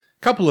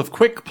Couple of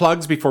quick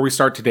plugs before we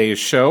start today's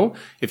show.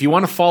 If you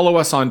want to follow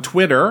us on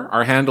Twitter,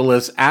 our handle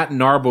is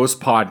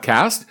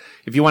 @NarbosPodcast.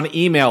 If you want to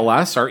email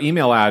us, our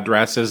email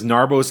address is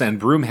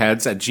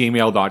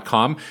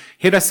narbosandbroomheads@gmail.com.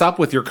 Hit us up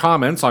with your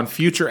comments on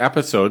future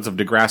episodes of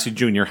Degrassi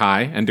Junior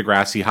High and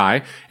Degrassi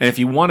High. And if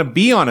you want to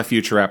be on a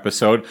future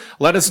episode,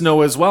 let us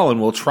know as well,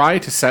 and we'll try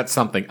to set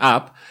something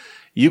up.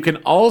 You can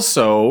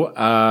also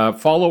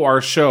follow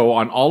our show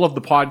on all of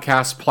the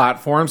podcast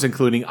platforms,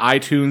 including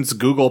iTunes,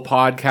 Google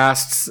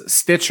Podcasts,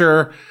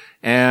 Stitcher,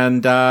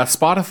 and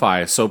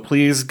Spotify. So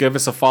please give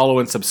us a follow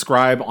and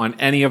subscribe on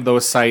any of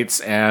those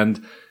sites,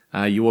 and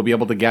you will be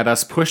able to get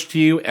us pushed to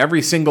you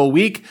every single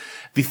week.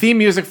 The theme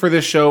music for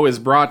this show is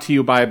brought to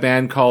you by a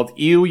band called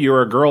Ew,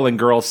 You're a Girl and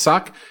Girls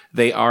Suck.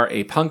 They are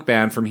a punk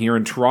band from here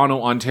in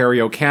Toronto,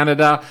 Ontario,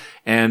 Canada,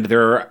 and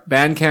their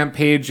Bandcamp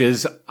page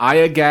is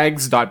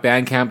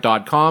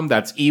eyagags.bandcamp.com.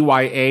 That's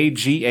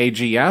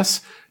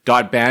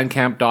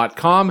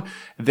EYAGAGS.bandcamp.com.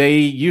 They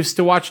used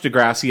to watch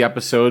Degrassi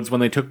episodes when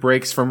they took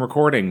breaks from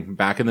recording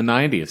back in the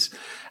 90s.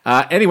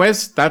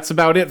 Anyways, that's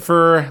about it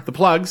for the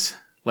plugs.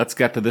 Let's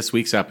get to this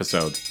week's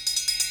episode.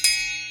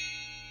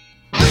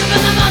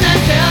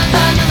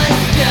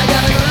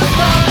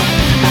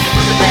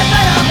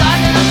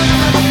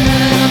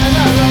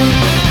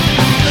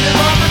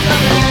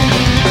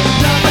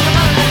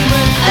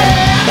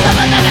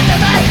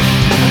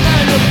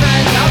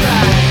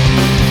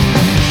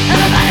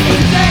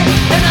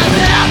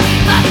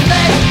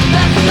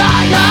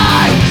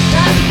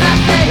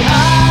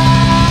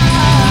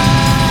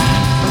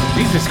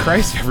 Jesus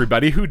Christ,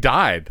 everybody, who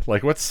died?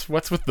 Like, what's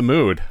with the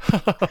mood?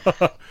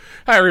 Hi,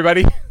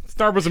 everybody. It's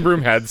Narbos and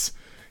Broomheads.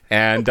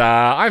 And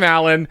I'm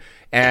Alan,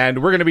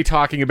 and we're going to be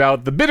talking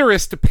about The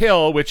Bitterest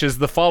Pill, which is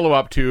the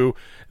follow-up to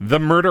the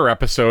murder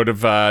episode of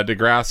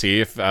Degrassi.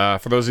 If,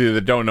 for those of you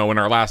that don't know, in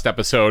our last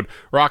episode,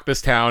 Rock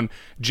This Town,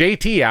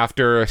 JT,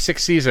 after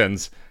 6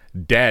 seasons,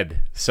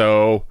 dead.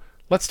 So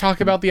let's talk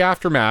about the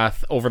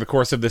aftermath over the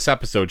course of this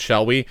episode,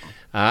 shall we?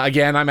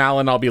 Again, I'm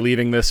Alan. I'll be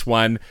leading this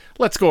one.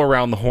 Let's go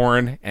around the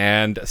horn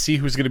and see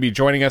who's going to be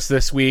joining us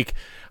this week.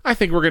 I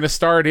think we're going to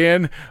start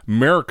in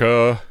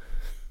America.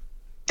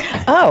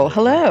 Oh,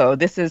 hello.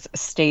 This is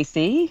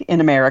Stacy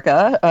in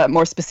America,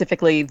 more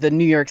specifically the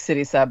New York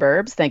City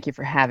suburbs. Thank you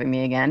for having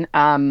me again.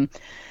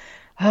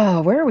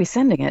 Where are we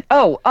sending it?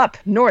 Oh, up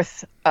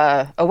north,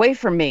 away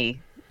from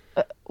me.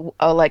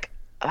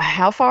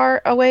 How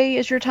far away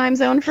is your time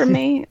zone from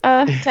me,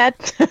 Ted?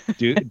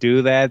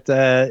 do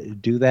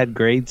that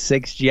grade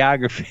 6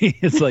 geography.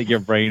 It's like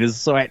your brain is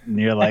sweating.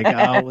 You're like,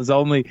 oh, it was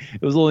only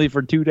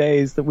for 2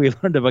 days that we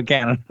learned about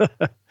Canada.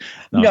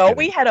 No,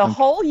 we had a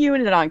whole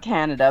unit on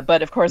Canada,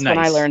 but of course, nice.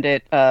 When I learned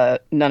it,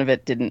 none of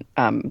it didn't.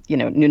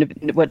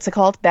 What's it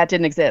called? That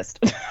didn't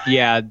exist.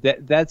 Yeah,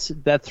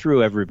 that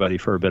threw everybody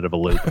for a bit of a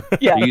loop.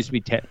 Yeah, it used to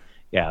be Ted.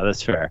 Yeah,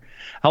 that's fair.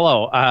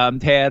 Hello,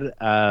 Ted.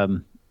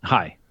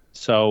 Hi.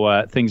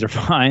 So things are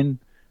fine,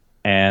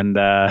 and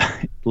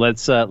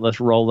let's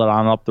roll it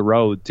on up the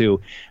road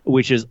to,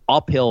 which is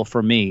uphill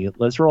for me.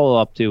 Let's roll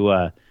up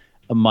to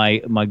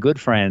my good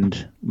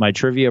friend, my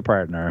trivia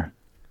partner.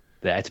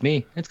 That's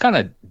me. It's kind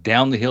of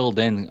down the hill,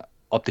 then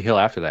up the hill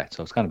after that.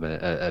 So it's kind of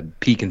a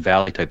peak and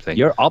valley type thing.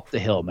 You're up the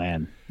hill,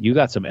 man. You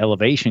got some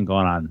elevation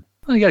going on.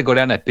 Well, you got to go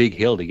down that big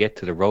hill to get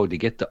to the road, to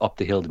get to up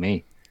the hill to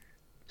me.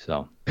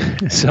 So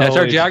that's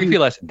our geography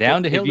lesson.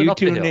 Down the hill and up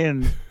the hill. If you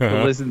tune in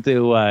to listen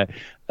to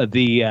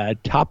the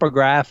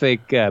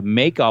topographic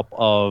makeup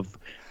of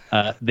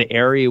the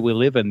area we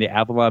live in, the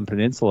Avalon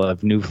Peninsula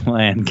of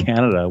Newfoundland,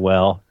 Canada,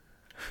 well,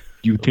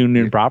 you tuned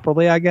in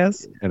properly, I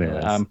guess.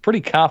 I'm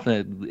pretty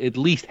confident at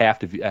least half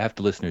the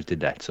listeners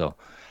did that. So,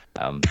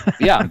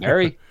 yeah, I'm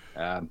very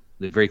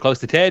close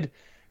to Ted.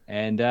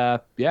 And,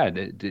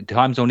 the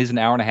time zone is an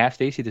hour and a half,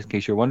 Stacey, just in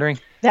case you're wondering.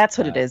 That's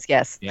what it is,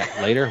 yes. Yeah,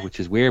 later, which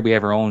is weird. We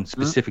have our own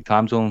specific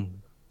time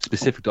zone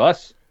specific to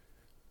us.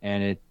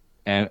 And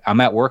I'm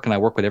at work, and I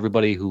work with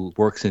everybody who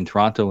works in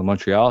Toronto and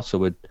Montreal.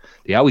 So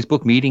they always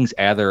book meetings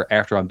either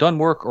after I'm done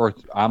work or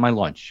on my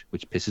lunch,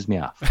 which pisses me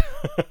off.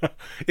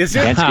 Is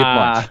it? Can't skip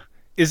lunch.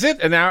 Is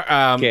it an hour?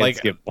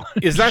 Skip lunch.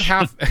 Is that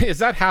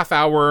half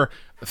hour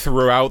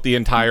throughout the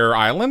entire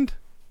island?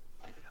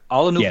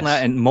 All of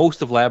Newfoundland and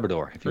most of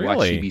Labrador. If you watch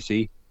Really?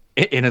 CBC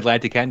in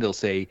Atlantic Canada, they'll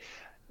say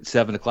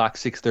 7 o'clock,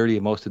 6:30,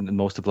 and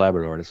most of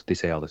Labrador. That's what they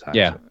say all the time.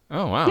 Yeah. So.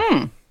 Oh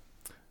wow.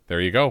 There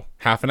you go.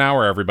 Half an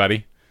hour,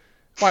 everybody.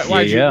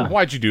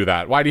 Why'd you do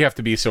that? Why do you have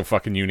to be so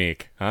fucking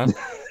unique, huh?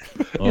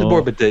 It's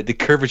more about the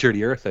curvature of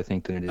the Earth, I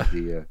think, than it is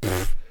the.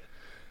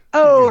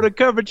 The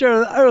curvature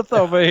of the Earth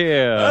over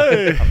here.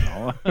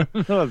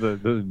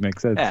 That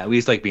makes sense. Yeah, we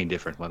just like being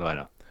different. What do I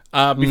know?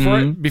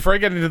 Before I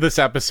get into this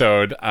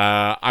episode,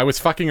 I was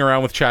fucking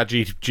around with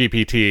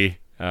ChatGPT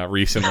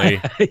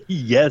recently.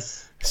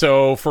 Yes.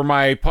 So for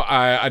my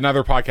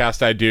another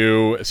podcast I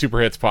do, Super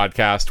Hits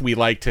Podcast, we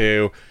like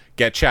to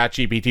get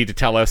ChatGPT to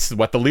tell us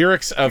what the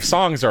lyrics of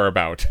songs are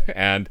about.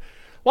 And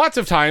lots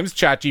of times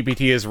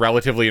ChatGPT is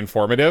relatively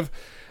informative.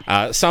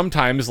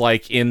 Sometimes,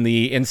 like in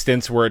the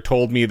instance where it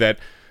told me that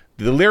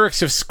The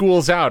lyrics of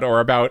School's Out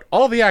are about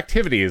all the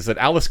activities that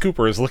Alice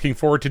Cooper is looking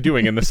forward to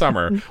doing in the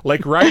summer,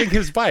 like riding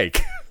his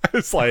bike.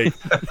 It's like,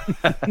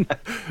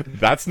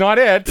 that's not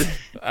it.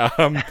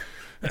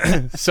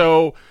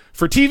 So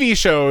for TV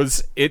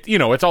shows,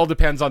 it all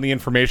depends on the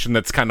information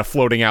that's kind of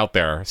floating out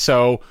there.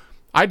 So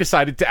I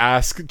decided to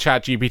ask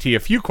ChatGPT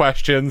a few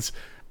questions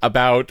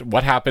about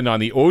what happened on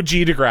the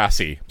OG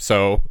Degrassi.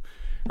 So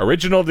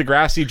original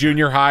Degrassi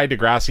Junior High,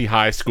 Degrassi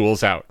High,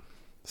 School's Out.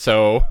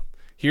 So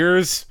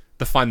here's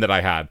the fun that I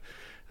had.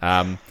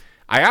 I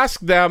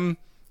asked them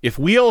if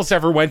Wheels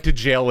ever went to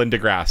jail in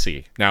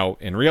Degrassi. Now,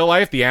 in real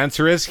life, the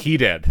answer is he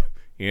did.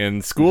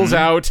 In School's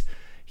Out,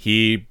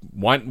 he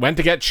went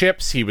to get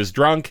chips. He was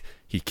drunk.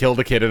 He killed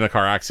a kid in a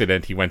car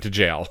accident. He went to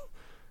jail.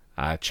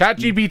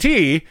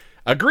 ChatGPT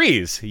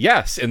agrees.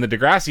 Yes, in the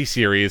Degrassi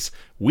series,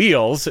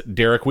 Wheels,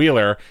 Derek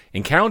Wheeler,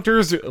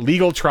 encounters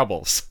legal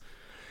troubles.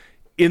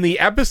 In the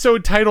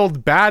episode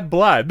titled Bad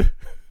Blood,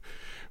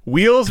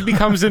 Wheels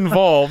becomes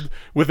involved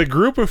with a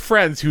group of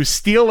friends who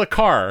steal a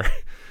car.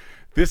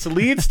 This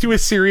leads to a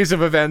series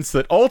of events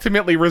that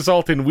ultimately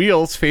result in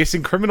Wheels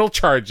facing criminal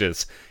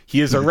charges. He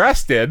is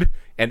arrested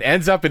and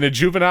ends up in a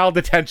juvenile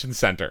detention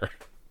center.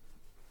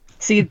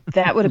 See,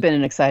 that would have been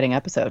an exciting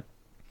episode.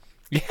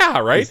 Yeah,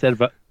 right? Instead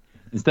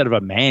of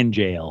a man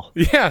jail.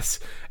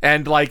 Yes.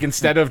 And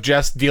instead of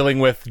just dealing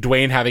with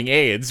Dwayne having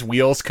AIDS,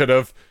 Wheels could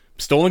have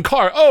stolen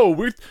car.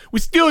 Oh, we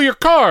steal your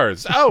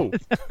cars. Oh.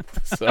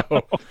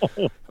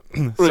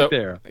 Right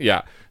there.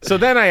 Yeah. So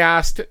then I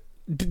asked,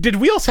 did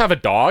Wheels have a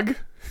dog?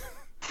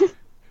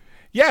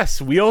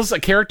 Yes, Wheels, a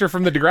character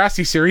from the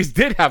Degrassi series,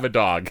 did have a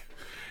dog.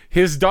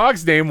 His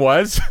dog's name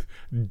was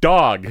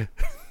Dog.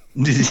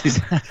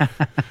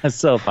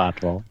 So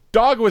thoughtful.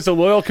 Dog was a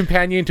loyal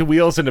companion to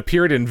Wheels and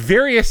appeared in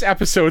various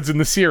episodes in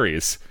the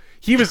series.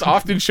 He was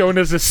often shown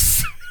as a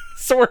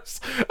source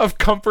of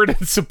comfort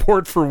and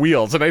support for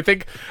Wheels. And I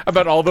think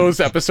about all those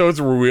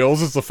episodes where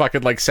Wheels is the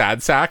fucking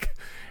sad sack.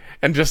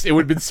 And just, it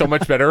would have been so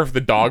much better if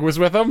the dog was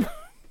with him.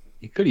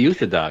 You could have used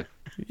the dog.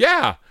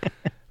 Yeah.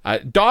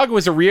 Dog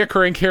was a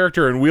reoccurring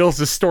character in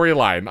Wheels'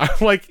 storyline. I'm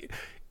like,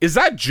 is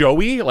that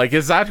Joey?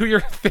 Is that who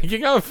you're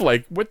thinking of?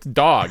 What's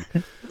Dog?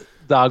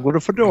 Dog with a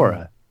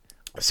fedora.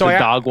 So the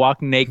dog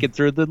walked naked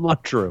through the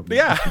lunchroom.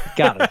 Yeah.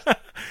 Got it.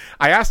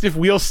 I asked if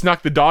Wheels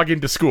snuck the dog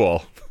into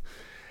school.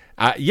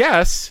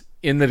 Yes,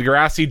 in the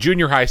Degrassi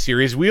Junior High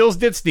series, Wheels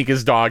did sneak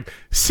his dog,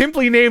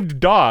 simply named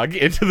Dog,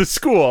 into the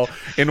school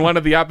in one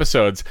of the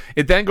episodes.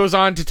 It then goes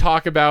on to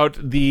talk about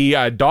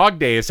the Dog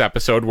Days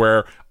episode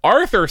where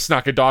Arthur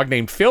snuck a dog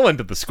named Phil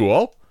into the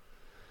school.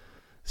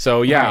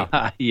 So,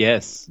 yeah.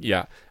 Yes.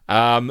 Yeah.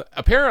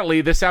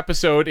 Apparently, this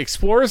episode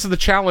explores the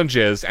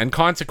challenges and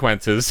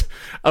consequences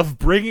of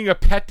bringing a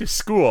pet to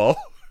school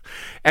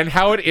and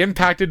how it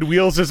impacted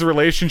Wheels'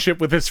 relationship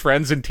with his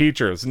friends and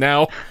teachers.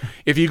 Now,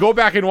 if you go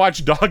back and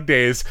watch Dog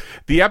Days,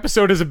 the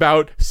episode is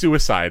about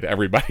suicide,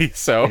 everybody.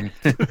 So,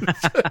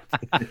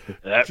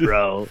 that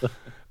bro.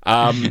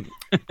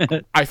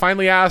 I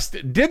finally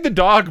asked, did the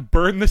dog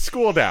burn the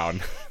school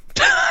down?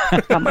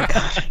 Oh my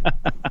gosh.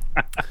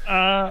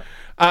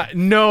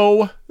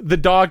 No, the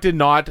dog did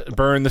not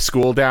burn the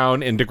school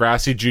down in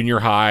Degrassi Junior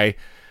High.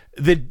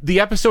 The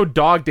episode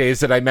Dog Days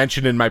that I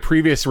mentioned in my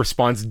previous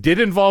response did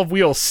involve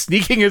Wheels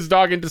sneaking his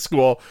dog into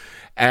school,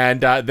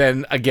 and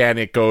then again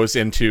it goes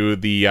into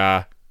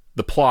the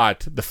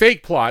plot, the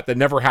fake plot that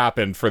never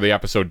happened for the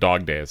episode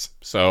Dog Days.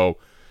 So,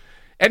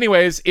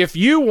 anyways, if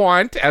you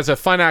want as a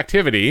fun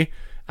activity,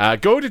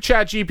 go to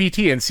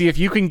ChatGPT and see if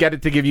you can get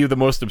it to give you the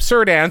most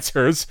absurd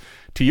answers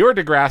to your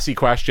Degrassi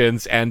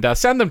questions and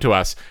send them to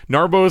us,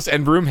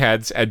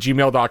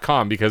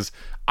 narbosandbroomheads@gmail.com, because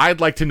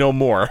I'd like to know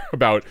more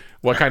about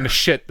what kind of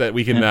shit that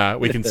we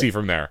can see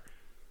from there.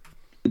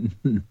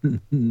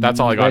 That's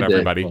all I got,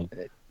 everybody.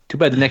 Too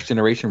bad the Next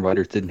Generation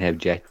writers didn't have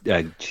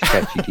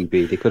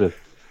ChatGPT. They could have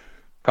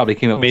probably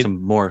came up with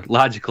some more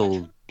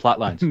logical plot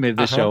lines. Made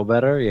the show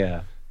better,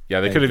 yeah.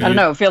 Yeah, they could have. I don't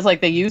know. It feels like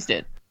they used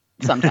it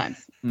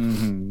sometimes.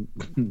 In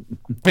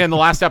the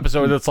last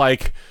episode, it's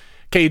like,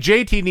 okay,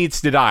 JT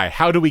needs to die.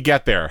 How do we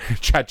get there?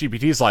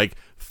 ChatGPT's like,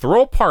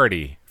 throw a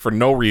party for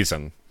no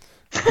reason.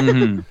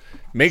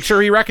 Make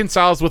sure he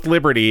reconciles with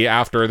Liberty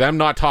after them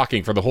not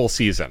talking for the whole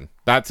season.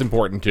 That's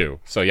important too.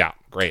 So yeah,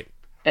 great.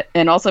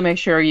 And also make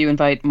sure you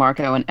invite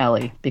Marco and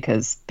Ellie,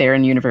 because they're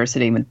in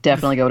university and would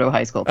definitely go to a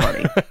high school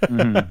party.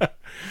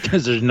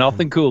 Because there's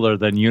nothing cooler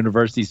than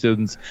university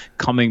students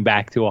coming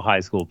back to a high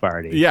school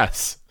party.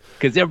 Yes.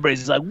 Because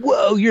everybody's like,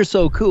 whoa, you're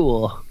so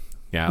cool.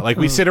 Yeah,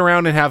 we sit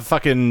around and have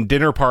fucking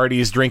dinner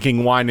parties,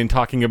 drinking wine and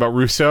talking about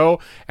Rousseau,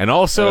 and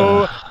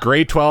also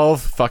grade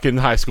 12 fucking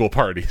high school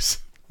parties.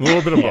 A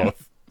little bit of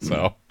both.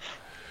 So,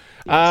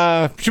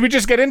 should we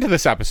just get into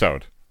this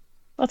episode?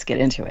 Let's get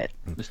into it.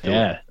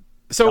 Yeah.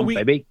 So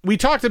we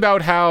talked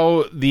about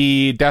how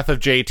the death of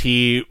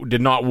JT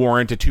did not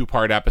warrant a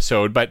two-part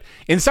episode, but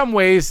in some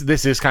ways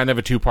this is kind of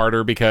a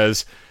two-parter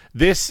because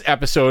this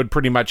episode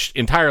pretty much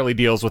entirely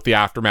deals with the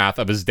aftermath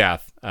of his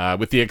death,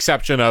 with the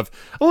exception of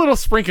a little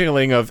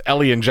sprinkling of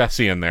Ellie and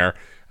Jesse in there,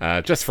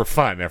 just for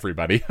fun,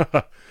 everybody.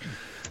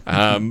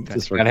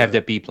 Gotta have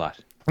that B plot.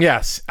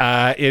 Yes,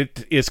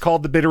 it is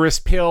called The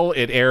Bitterest Pill.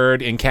 It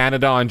aired in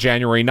Canada on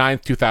January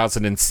 9th,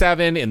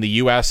 2007, in the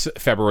U.S.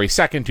 February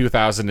 2nd,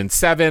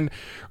 2007.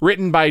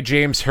 Written by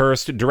James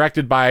Hurst,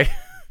 directed by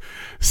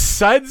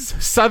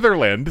Suds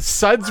Sutherland,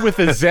 Suds with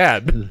a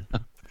Z.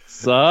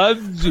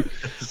 Suds.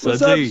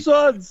 What's up,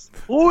 Suds?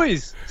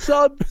 Boys,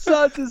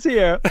 Suds is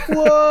here.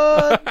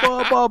 What?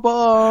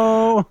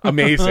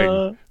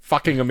 Amazing.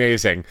 Fucking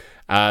amazing.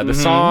 The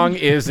song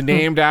is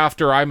named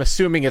after, I'm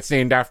assuming it's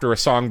named after a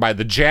song by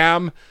The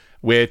Jam,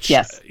 which,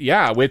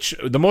 which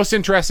the most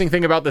interesting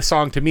thing about this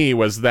song to me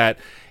was that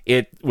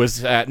it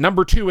was at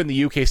number 2 in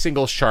the UK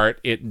singles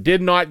chart. It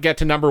did not get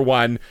to number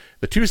 1.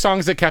 The 2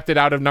 songs that kept it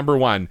out of number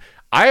 1,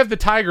 Eye of the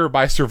Tiger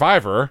by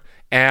Survivor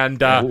and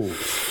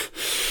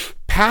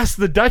Pass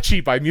the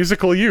Dutchie by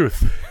Musical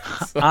Youth.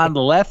 On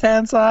the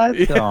left-hand side?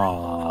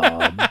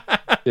 Yeah.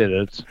 Did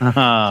it.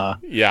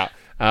 Yeah.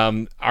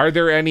 Are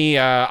there any,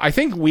 I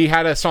think we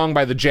had a song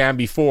by The Jam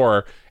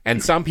before,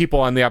 and some people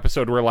on the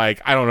episode were like,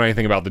 I don't know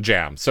anything about The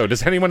Jam. So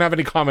does anyone have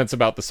any comments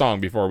about the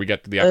song before we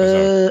get to the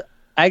episode?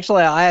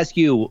 Actually, I'll ask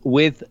you,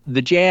 with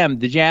The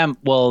Jam,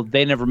 well,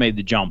 they never made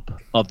the jump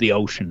of the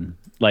ocean.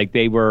 Like,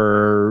 they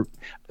were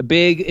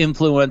big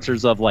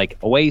influencers of, like,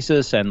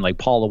 Oasis and, like,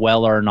 Paula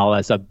Weller and all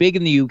that stuff. Big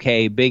in the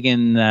UK, big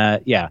in,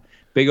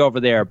 big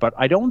over there. But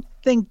I don't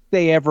think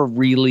they ever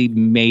really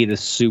made a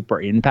super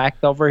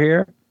impact over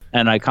here.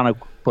 And I kind of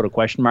put a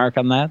question mark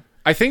on that.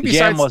 I think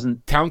besides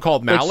Town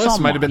Called Malice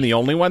might have been the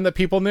only one that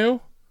people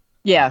knew.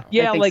 Yeah,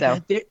 yeah, I think like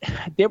so.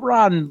 they were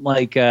on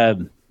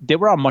they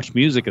were on Much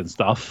Music and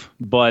stuff,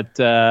 but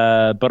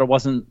it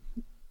wasn't,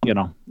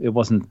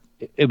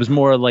 it was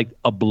more like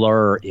a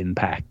Blur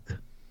impact,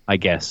 I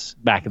guess,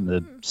 back in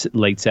the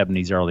late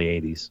 70s, early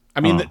 80s.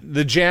 I mean,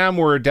 the Jam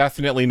were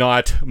definitely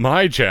not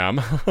my jam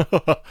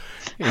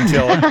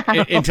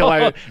until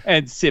I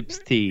and sips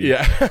tea.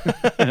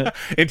 Yeah,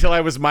 until I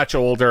was much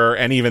older,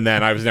 and even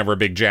then, I was never a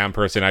big Jam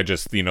person. I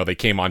just, they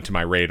came onto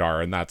my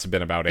radar, and that's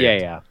been about it.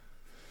 Yeah.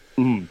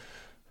 Mm.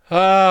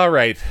 All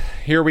right,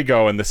 here we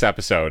go in this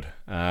episode.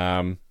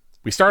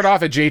 We start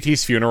off at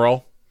JT's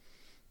funeral.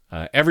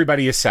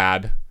 Everybody is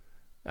sad.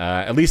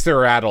 At least there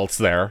are adults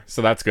there,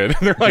 so that's good.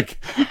 They're like,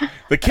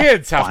 the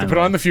kids have to put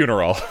on the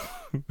funeral.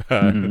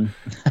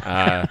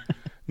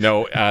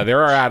 No,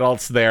 there are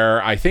adults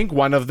there. I think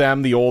one of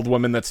them, the old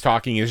woman that's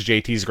talking, is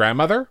JT's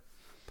grandmother.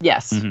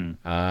 Yes.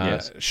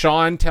 Yes.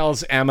 Sean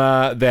tells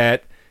Emma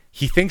that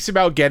he thinks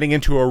about getting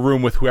into a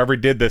room with whoever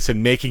did this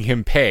and making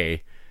him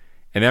pay.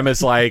 And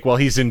Emma's like, well,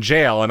 he's in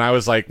jail. And I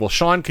was like, well,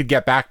 Sean could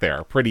get back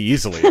there pretty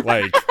easily.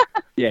 Like,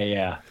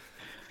 yeah.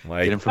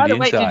 Like, Get him from by the the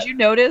way, inside. did you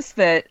notice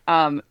that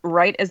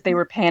right as they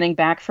were panning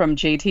back from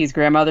JT's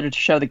grandmother to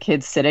show the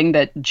kids sitting,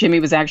 that Jimmy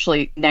was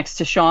actually next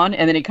to Sean,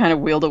 and then he kind of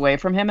wheeled away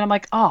from him? And I'm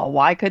like, oh,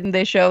 why couldn't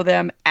they show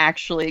them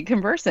actually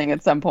conversing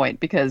at some point?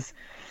 Because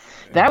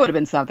that would have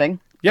been something.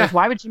 Yeah. Because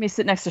why would Jimmy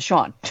sit next to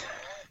Sean?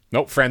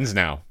 nope, friends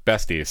now.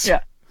 Besties.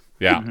 Yeah.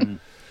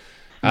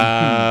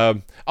 Yeah.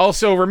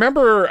 Also,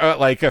 remember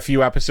like a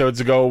few episodes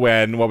ago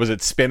when, what was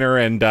it, Spinner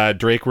and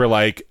Drake were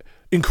like,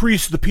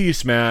 increase the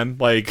peace, man.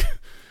 Like,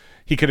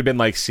 he could have been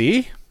like,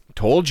 see?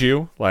 Told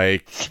you.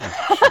 Like,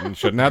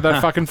 shouldn't have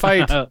that fucking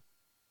fight.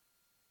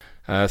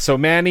 So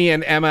Manny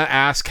and Emma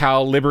ask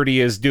how Liberty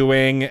is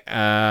doing,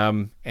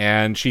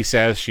 and she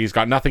says she's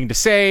got nothing to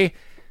say.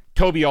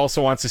 Toby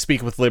also wants to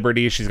speak with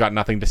Liberty. She's got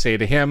nothing to say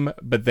to him.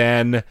 But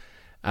then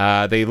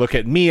they look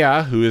at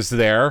Mia, who is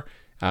there.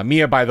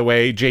 Mia, by the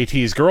way,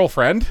 JT's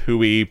girlfriend, who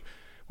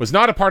was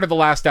not a part of the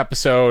last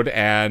episode,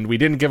 and we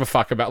didn't give a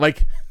fuck about.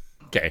 Like,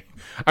 okay,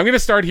 I'm going to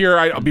start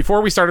here.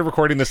 Before we started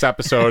recording this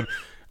episode,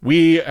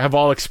 we have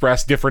all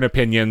expressed different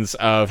opinions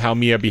of how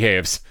Mia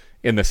behaves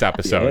in this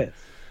episode. Yes.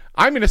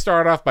 I'm going to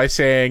start off by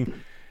saying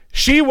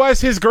she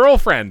was his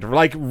girlfriend.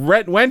 Like,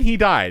 when he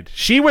died,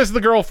 she was the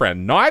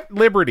girlfriend, not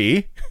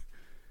Liberty.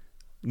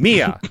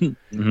 Mia.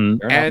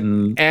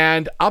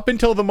 And up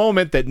until the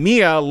moment that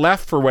Mia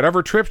left for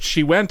whatever trip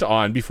she went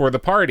on before the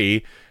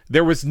party,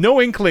 there was no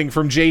inkling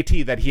from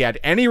JT that he had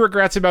any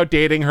regrets about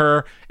dating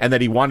her and that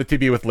he wanted to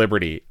be with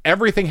Liberty.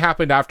 Everything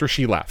happened after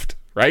she left,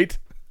 right?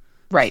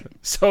 Right.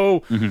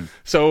 So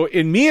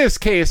in Mia's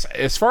case,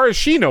 as far as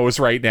she knows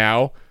right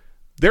now,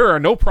 there are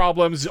no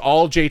problems.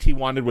 All JT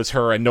wanted was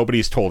her, and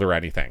nobody's told her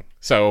anything.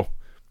 So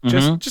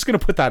just going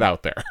to put that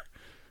out there.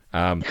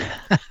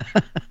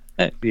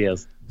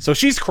 Yes. So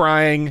she's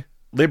crying.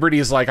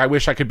 Liberty's like, I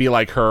wish I could be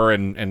like her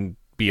and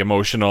be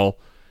emotional.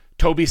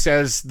 Toby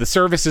says the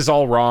service is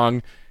all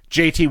wrong.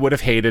 JT would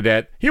have hated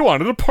it. He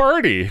wanted a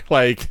party.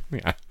 Like,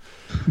 yeah.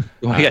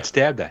 Well, he got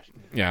stabbed at.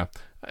 Yeah.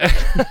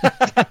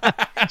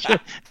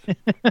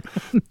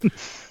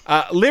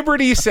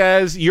 Liberty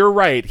says, you're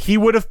right. He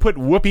would have put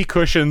whoopee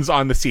cushions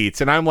on the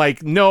seats. And I'm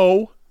like,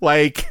 no.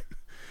 Like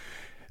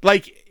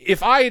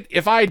if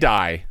I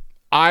die,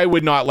 I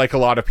would not like a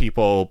lot of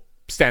people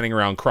standing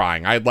around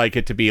crying. I'd like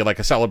it to be like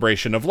a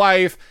celebration of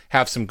life,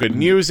 have some good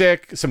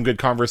music, some good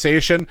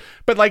conversation,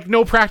 but like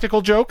no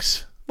practical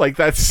jokes. Like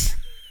that's,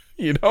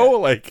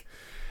 like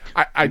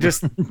I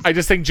just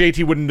think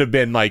JT wouldn't have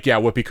been like, yeah,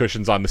 whoopee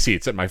cushions on the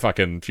seats at my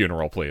fucking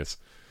funeral, please.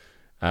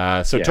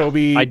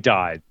 Toby, I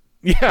died.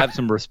 yeah, Have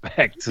some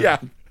respect. yeah.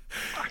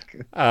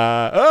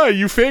 Oh,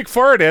 you fake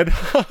farted.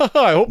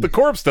 I hope the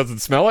corpse doesn't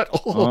smell it.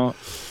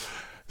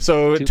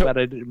 So Too bad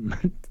I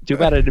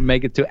didn't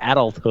make it to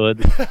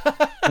adulthood.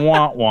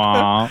 Wah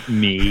wah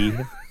me.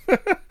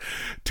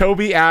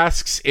 Toby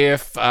asks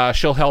if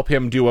she'll help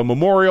him do a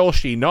memorial.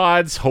 She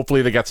nods.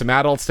 Hopefully they get some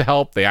adults to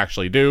help. They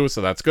actually do,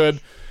 so that's good.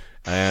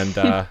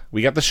 And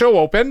we got the show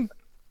open.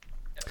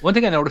 One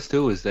thing I noticed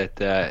too is that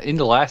in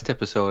the last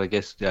episode, I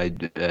guess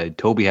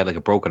Toby had like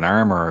a broken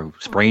arm or a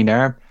sprained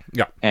arm.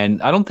 Yeah.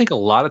 And I don't think a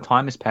lot of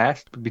time has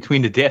passed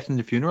between the death and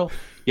the funeral,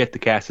 yet the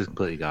cast is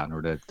completely gone,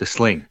 or the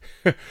sling.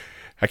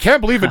 I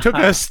can't believe it took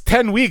us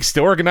 10 weeks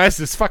to organize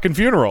this fucking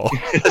funeral.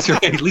 That's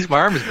right. At least my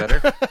arm is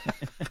better.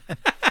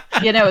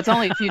 It's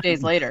only a few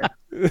days later.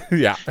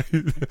 Yeah.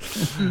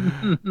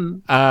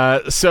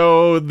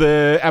 So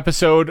the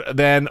episode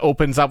then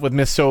opens up with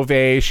Miss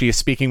Sauvé. She is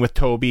speaking with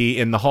Toby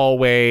in the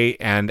hallway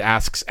and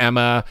asks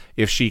Emma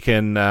if she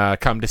can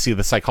come to see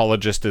the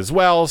psychologist as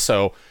well.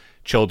 So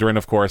children,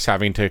 of course,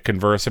 having to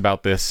converse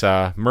about this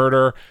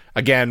murder.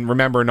 Again,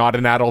 remember, not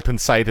an adult in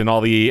sight in all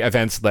the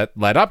events that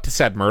led up to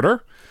said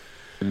murder.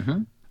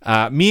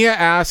 Mm-hmm. Mia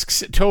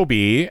asks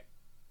Toby,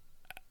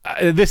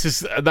 this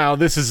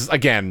is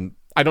again,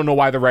 I don't know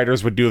why the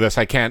writers would do this.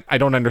 I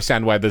don't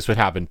understand why this would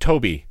happen.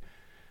 Toby,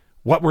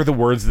 what were the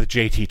words that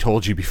JT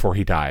told you before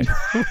he died?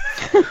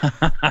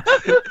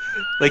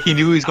 Like he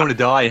knew he was going to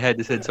die and had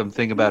to say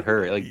something about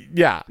her. Like,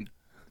 yeah.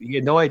 He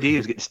had no idea he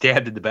was getting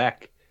stabbed in the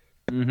back.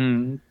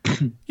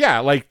 Mm-hmm. Yeah,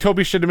 like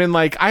Toby should have been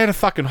like, I had a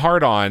fucking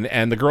hard on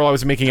and the girl I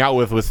was making out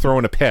with was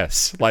throwing a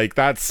piss. Like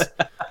that's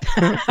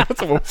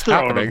what was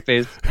happening.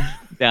 Face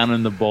down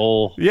in the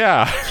bowl.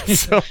 Yeah.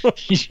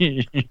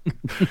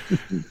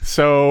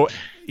 So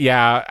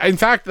yeah. In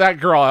fact, that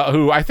girl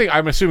who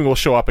I'm assuming will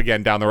show up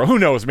again down the road. Who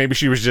knows? Maybe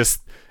she was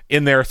just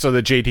in there so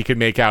that JT could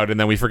make out and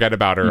then we forget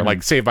about her,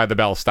 like Saved by the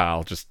Bell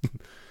style. Just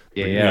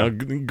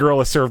girl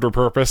has served her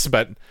purpose,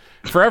 but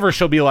forever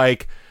she'll be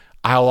like,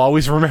 I'll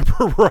always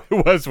remember where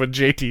I was when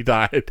JT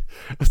died.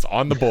 It's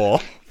on the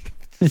bowl.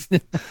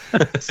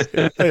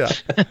 Yeah.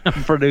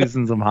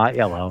 Producing some hot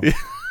yellow.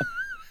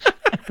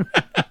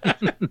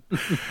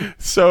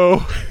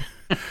 So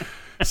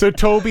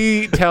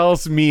Toby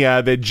tells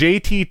Mia that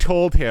JT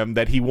told him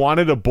that he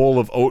wanted a bowl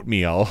of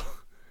oatmeal.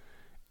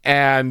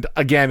 And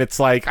again, it's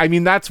like, I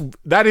mean, that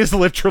is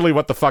literally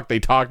what the fuck they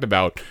talked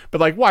about.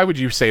 But like, why would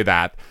you say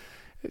that?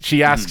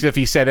 She asks if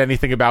he said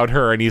anything about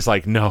her, and he's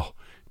like, no,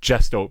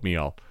 just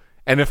oatmeal.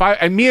 And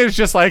Mia's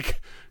just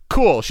like,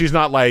 cool. She's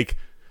not like,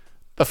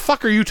 the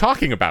fuck are you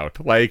talking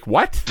about? Like,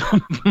 what?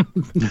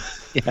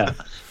 Yeah.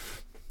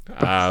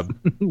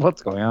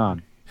 What's going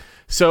on?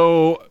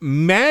 So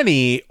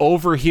Manny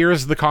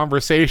overhears the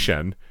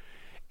conversation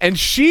and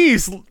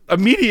she's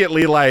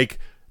immediately like,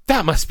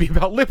 that must be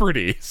about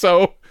Liberty.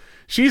 So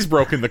she's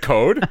broken the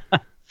code.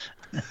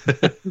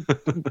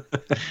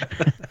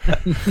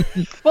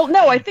 Well,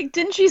 no, I think,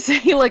 didn't she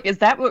say, like, is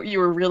that what you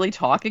were really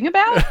talking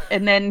about?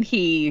 And then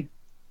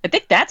I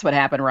think that's what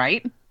happened,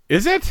 right?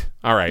 Is it?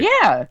 All right.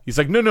 Yeah. He's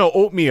like, no,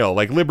 oatmeal,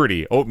 like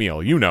Liberty,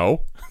 oatmeal, you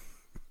know.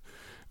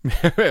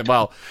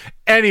 Well,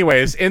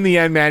 anyways, in the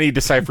end, Manny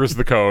deciphers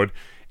the code,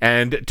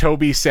 and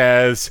Toby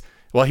says,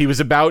 well, he was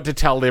about to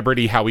tell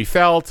Liberty how he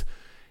felt,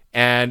 or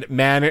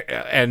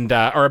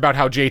about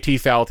how JT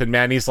felt, and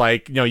Manny's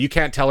like, no, you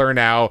can't tell her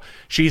now.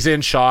 She's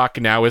in shock.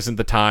 Now isn't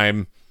the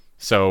time.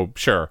 So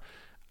sure.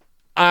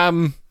 I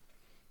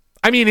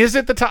mean, is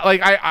it the time?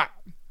 Like,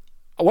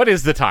 what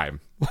is the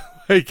time?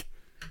 Like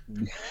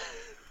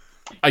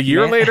a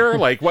year later?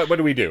 Like, what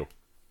do we do?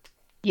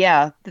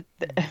 Yeah.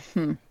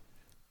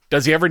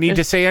 Does he ever need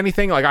to say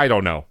anything? Like, I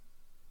don't know.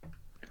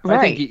 Right.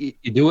 I think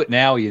you do it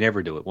now, you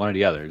never do it. One or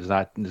the other. It's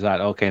not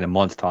okay in a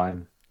month's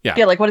time. Yeah.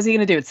 Yeah, like, what is he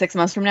going to do? 6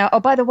 months from now?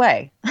 Oh, by the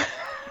way.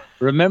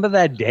 Remember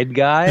that dead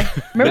guy?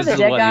 Remember the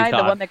dead guy,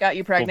 the one that got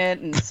you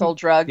pregnant and sold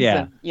drugs?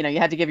 Yeah. And, you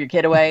had to give your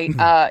kid away?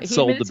 He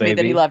Sold admitted the to me that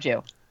baby. he loved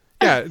you.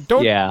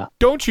 Yeah.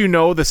 Don't you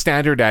know the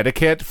standard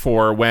etiquette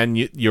for when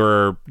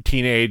your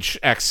teenage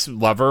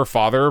ex-lover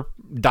father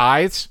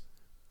dies?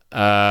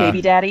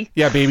 Baby daddy?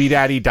 Yeah, baby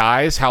daddy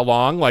dies. How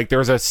long? Like,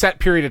 there's a set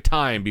period of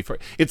time before.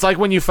 It's like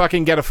when you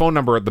fucking get a phone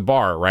number at the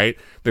bar, right?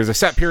 There's a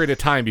set period of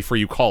time before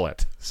you call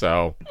it.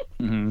 So,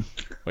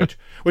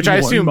 which I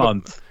assume, 1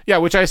 month. Yeah,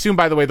 which I assume,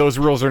 by the way, those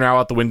rules are now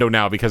out the window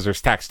now because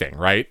there's texting,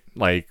 right?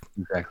 Like,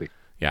 Exactly.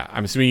 yeah,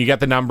 I'm assuming you get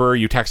the number,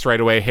 you text right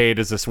away, hey,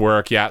 does this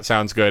work? Yeah, it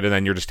sounds good, and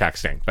then you're just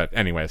texting. But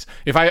anyways,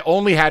 if I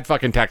only had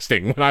fucking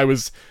texting when I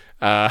was,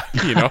 a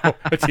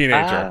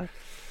teenager.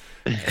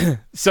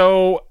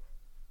 So,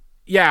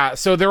 yeah,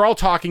 so they're all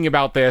talking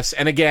about this,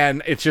 and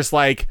again, it's just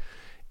like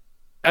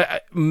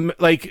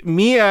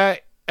Mia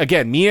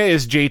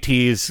is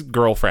JT's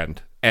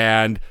girlfriend.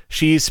 And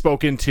she's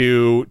spoken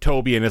to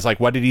Toby and is like,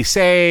 what did he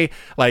say?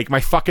 Like,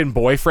 my fucking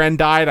boyfriend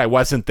died. I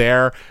wasn't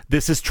there.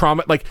 This is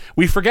trauma. Like,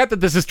 we forget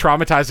that this is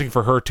traumatizing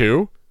for her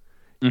too.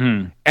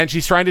 And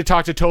she's trying to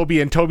talk to Toby,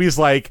 and Toby's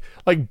like,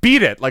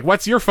 beat it. Like,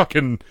 what's your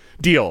fucking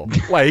deal?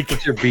 Like,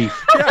 What's your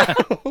beef? yeah.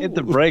 Hit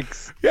the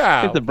brakes.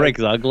 Yeah. Hit the brakes,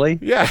 ugly.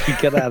 Yeah.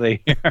 Get out of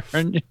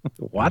here.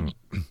 What?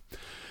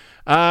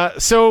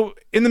 So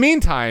in the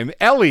meantime,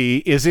 Ellie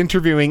is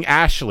interviewing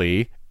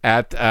Ashley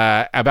at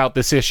about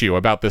this issue,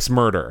 about this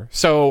murder.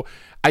 So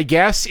I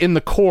guess in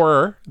the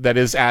core that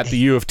is at the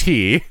U of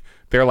T,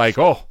 they're like,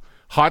 oh,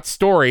 hot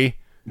story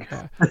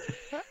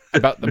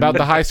about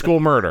the high school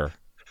murder.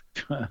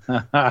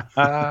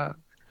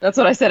 That's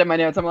what I said in my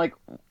notes. I'm like,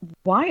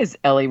 why is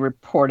Ellie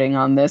reporting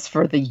on this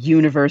for the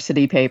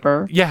university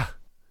paper? Yeah.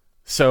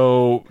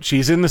 So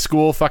she's in the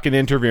school fucking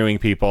interviewing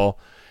people,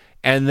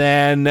 and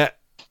then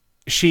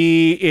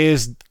she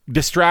is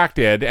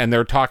distracted, and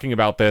they're talking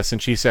about this,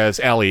 and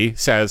Ellie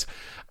says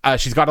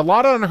she's got a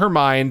lot on her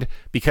mind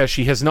because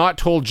she has not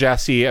told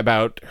Jesse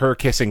about her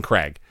kissing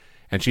Craig.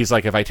 And she's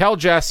like, if I tell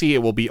Jesse, it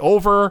will be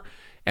over.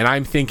 And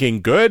I'm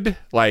thinking, good,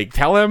 like,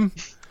 tell him.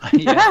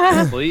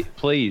 Yeah,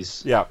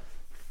 please. Yeah.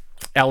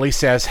 Ellie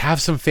says, have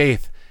some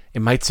faith.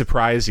 It might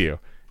surprise you.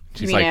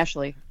 You mean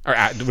Ashley? Or,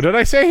 what did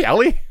I say?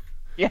 Ellie?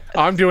 Yeah.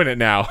 I'm doing it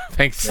now.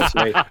 Thanks. That's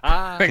right.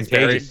 Thanks,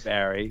 Barry.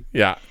 Barry.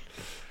 Yeah.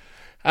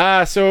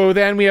 So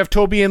then we have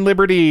Toby and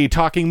Liberty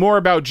talking more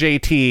about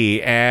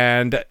JT,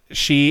 and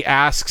she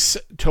asks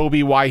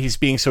Toby why he's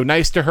being so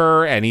nice to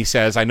her, and he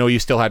says, I know you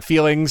still had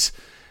feelings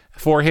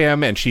for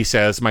him, and she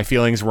says, my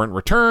feelings weren't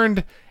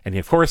returned, and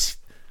of course,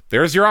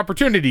 there's your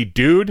opportunity,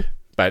 dude,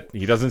 but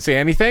he doesn't say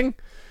anything.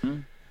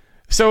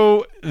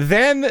 So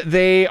then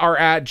they are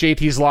at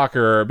JT's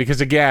locker,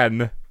 because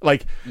again,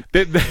 like,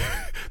 they've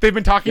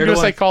been talking to a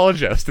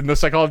psychologist, and the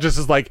psychologist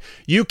is like,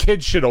 you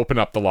kids should open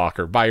up the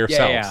locker by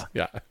yourselves.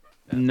 Yeah.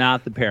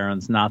 Not the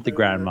parents, not the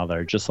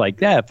grandmother. Just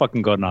like, yeah,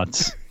 fucking go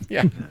nuts.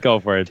 Yeah. Go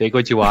for it. Take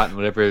what you want, and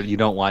whatever you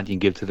don't want, you can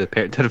give to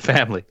the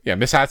family. Yeah,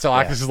 Miss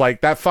Hatzilakis is like,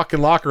 that fucking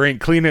locker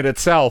ain't cleaning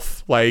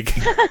itself. Like,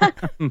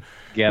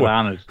 get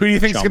on it. Who do you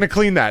think's going to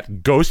clean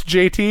that? Ghost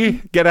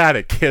JT? Get at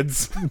it,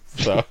 kids.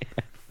 So.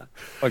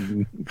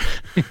 Fucking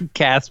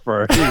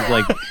Casper. He's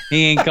like,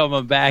 he ain't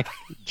coming back,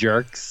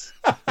 jerks.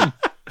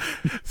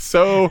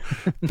 So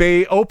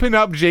they open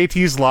up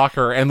JT's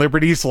locker, and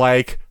Liberty's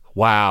like,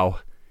 wow,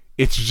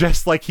 it's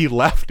just like he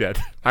left it.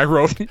 I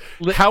wrote,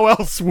 how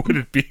else would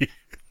it be?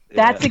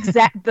 That's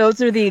exact.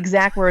 Those are the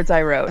exact words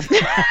I wrote.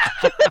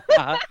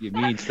 You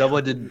mean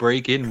someone did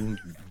break in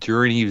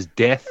during his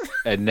death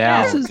and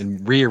now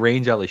can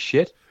rearrange all his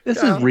shit?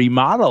 This is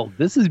remodeled.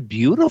 This is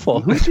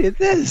beautiful. Who did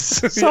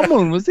this?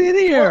 Someone was in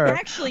here. Well,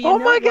 actually, oh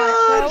my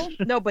God.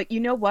 No, but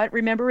you know what?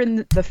 Remember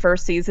in the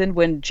first season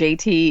when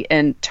JT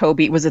and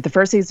Toby, was it the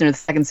first season or the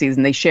second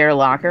season, they share a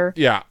locker?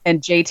 Yeah.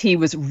 And JT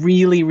was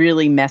really,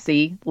 really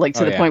messy, like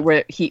to the point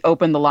where he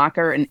opened the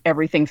locker and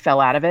everything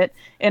fell out of it.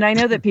 And I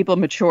know that people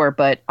mature,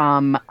 but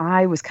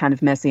I was kind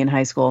of messy in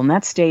high school, and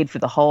that stayed for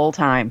the whole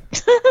time.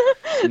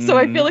 So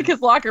I feel like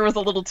his locker was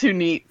a little too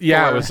neat.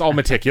 Yeah, it was all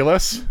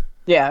meticulous.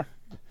 Yeah.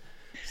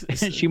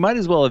 She might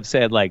as well have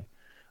said, like,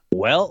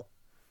 well,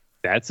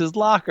 that's his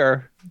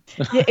locker.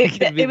 Yeah, it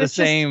could be it the was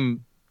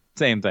same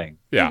thing.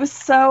 Yeah. It was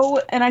so,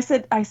 and I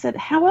said,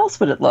 how else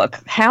would it look?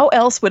 How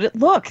else would it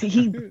look?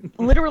 He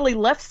literally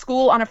left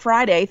school on a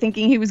Friday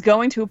thinking he was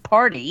going to a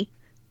party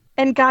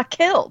and got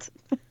killed.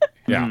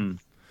 Yeah.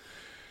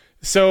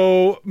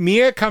 So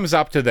Mia comes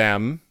up to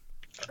them,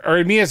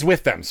 or Mia's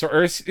with them.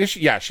 So,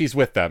 she's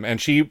with them,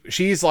 and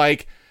she's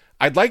like,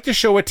 I'd like to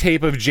show a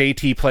tape of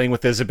JT playing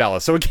with Isabella.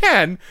 So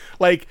again,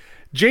 like,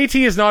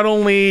 JT is not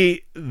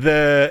only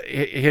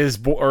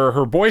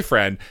her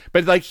boyfriend,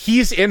 but like,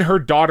 he's in her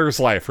daughter's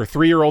life, her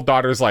 3-year-old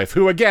daughter's life,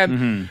 who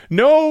again,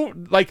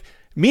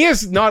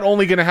 Mia's not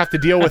only going to have to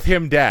deal with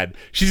him dead,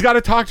 she's got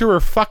to talk to her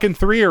fucking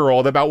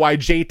 3-year-old about why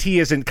JT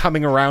isn't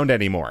coming around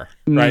anymore,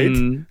 right?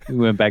 We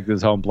went back to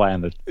his home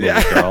planet,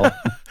 girl.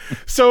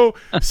 So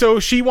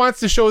she wants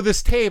to show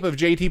this tape of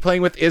JT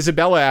playing with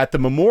Isabella at the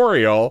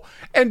memorial,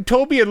 and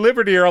Toby and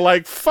Liberty are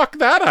like, fuck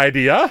that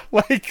idea.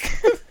 Like,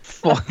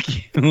 fuck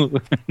you.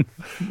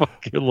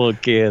 Fuck you, little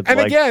kid. And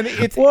like, again,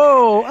 it's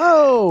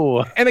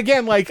and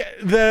again, like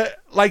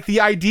the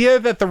idea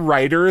that the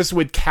writers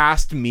would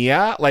cast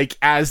Mia like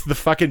as the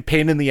fucking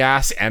pain in the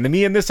ass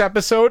enemy in this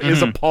episode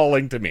is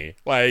appalling to me.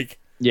 Like,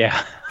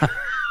 yeah.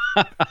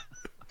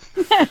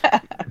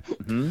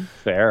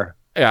 Fair.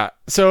 Yeah.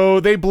 So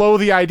they blow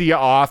the idea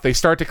off. They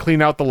start to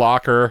clean out the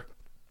locker.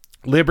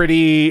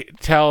 Liberty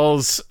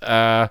tells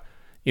Mia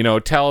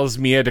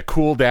to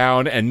cool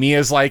down, and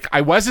Mia's like,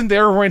 I wasn't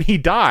there when he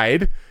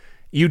died.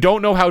 You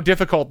don't know how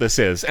difficult this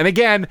is. And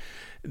again,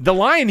 the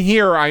line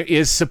here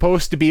is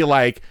supposed to be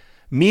like,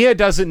 Mia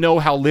doesn't know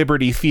how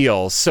Liberty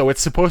feels, so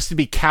it's supposed to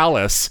be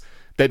callous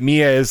that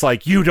Mia is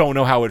like, you don't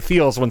know how it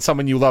feels when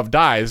someone you love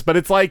dies, but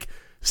it's like,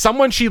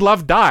 someone she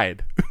loved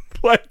died.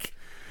 Like,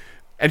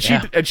 and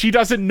she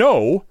doesn't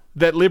know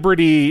that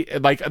Liberty,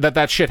 like,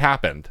 that shit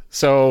happened.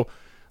 So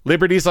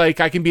Liberty's like,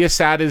 I can be as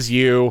sad as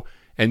you.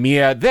 And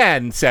Mia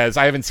then says,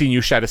 I haven't seen you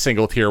shed a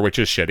single tear, which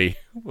is shitty.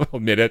 We'll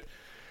admit it.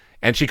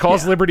 And she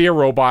calls Liberty a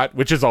robot,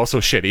 which is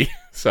also shitty.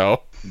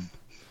 So,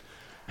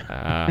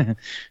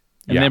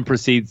 and then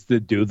proceeds to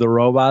do the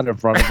robot in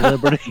front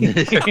of Liberty.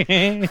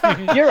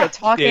 You're a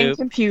talking Dude.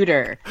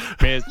 computer.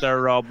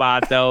 Mr.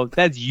 Roboto.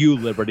 That's you,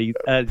 Liberty.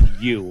 That's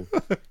you.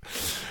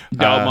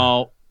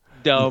 Domo.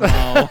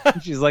 Domo.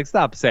 She's like,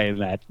 stop saying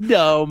that.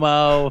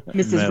 Domo.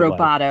 Mrs.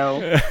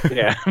 Roboto.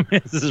 Yeah,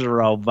 Mrs.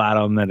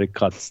 Roboto, and then it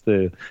cuts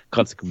the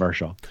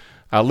commercial.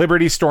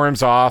 Liberty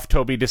storms off.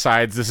 Toby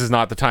decides this is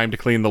not the time to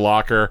clean the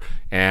locker,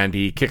 and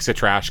he kicks a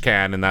trash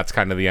can, and that's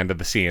kind of the end of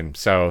the scene.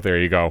 So there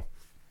you go.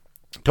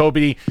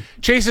 Toby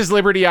chases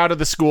Liberty out of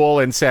the school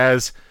and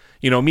says,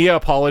 Mia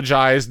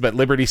apologized, but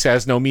Liberty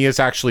says, no, Mia's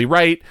actually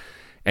right.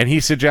 And he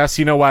suggests,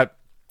 you know what?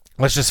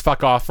 Let's just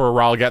fuck off for a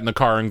while, get in the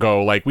car and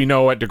go. Like, we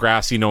know at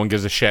Degrassi, no one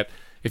gives a shit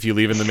if you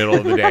leave in the middle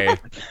of the day.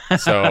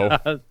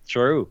 So,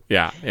 True.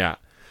 yeah.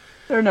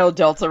 There are no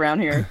adults around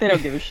here. They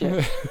don't give a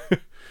shit.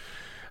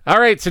 All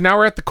right, so now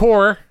we're at the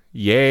core.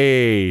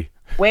 Yay.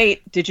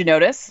 Wait, did you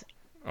notice?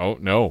 Oh,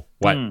 no.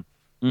 What?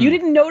 You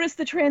didn't notice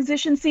the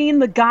transition scene?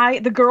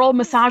 The girl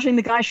massaging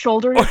the guy's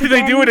shoulder? Oh, did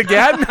they do it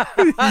again?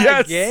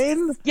 Yes.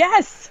 Again?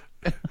 Yes.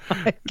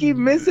 I keep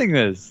missing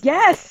this.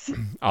 Yes.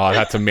 Oh,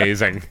 that's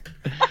amazing.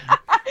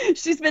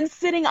 She's been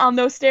sitting on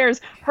those stairs.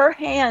 Her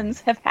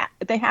hands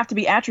they have to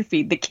be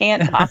atrophied. They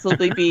can't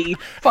possibly be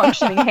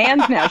functioning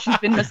hands now. She's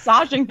been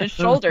massaging his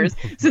shoulders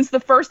since the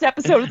first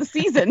episode of the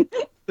season.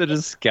 They're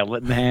just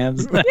skeleton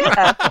hands.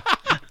 Yeah.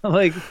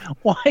 Like,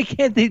 why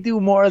can't they do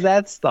more of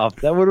that stuff?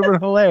 That would have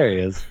been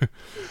hilarious.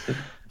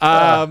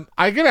 I'm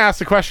going to ask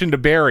the question to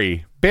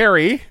Barry.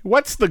 Barry,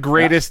 what's the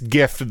greatest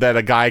gift that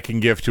a guy can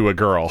give to a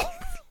girl?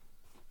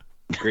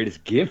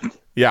 Greatest gift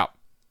Yeah.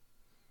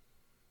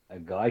 a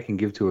guy can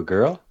give to a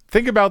girl?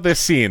 Think about this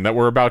scene that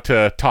we're about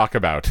to talk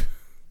about.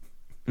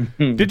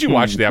 Did you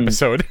watch the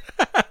episode?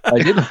 I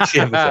did watch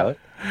the episode.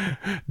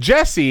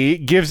 Jesse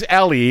gives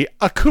Ellie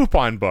a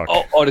coupon book.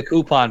 Oh, the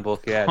coupon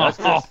book. Yeah, that's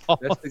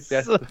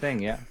the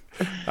thing. Yeah.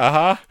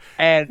 Uh-huh.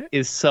 And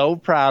is so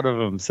proud of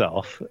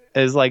himself.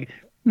 Is like,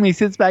 he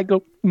sits back and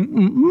goes,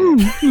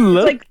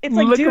 look, It's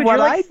like, look dude, at what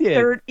you're I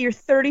did. you're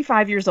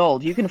 35 years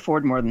old. You can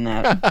afford more than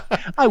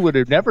that. I would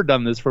have never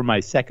done this for my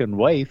second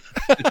wife.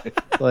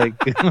 Like,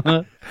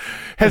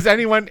 Has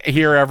anyone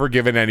here ever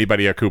given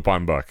anybody a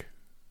coupon book?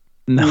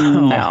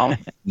 No.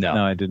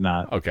 No, I did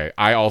not. Okay,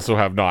 I also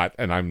have not,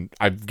 and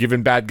I've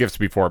given bad gifts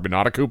before, but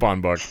not a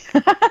coupon book.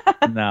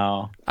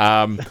 No.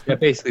 That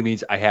basically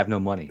means I have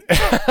no money.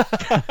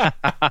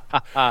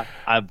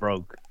 I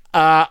broke.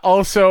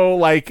 Also,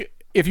 like,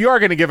 if you are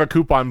going to give a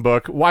coupon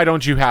book, why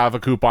don't you have a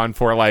coupon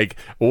for like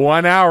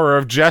 1 hour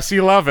of Jesse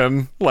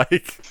Lovin'?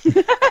 Like,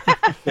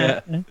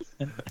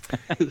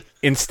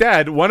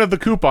 instead, one of the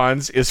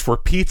coupons is for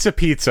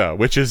pizza,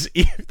 which is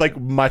like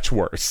much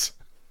worse.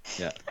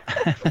 Yeah.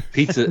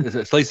 Pizza,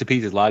 a slice of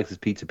pizza as long as it's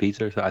pizza.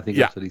 So I think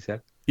that's what he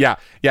said. Yeah.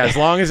 As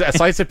long as a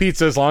slice of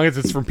pizza, as long as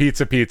it's from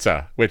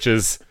pizza, which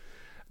is,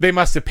 they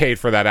must have paid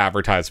for that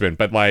advertisement,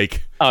 but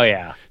like, oh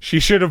yeah, she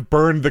should have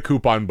burned the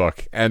coupon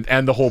book and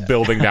the whole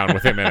building down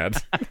with him in it.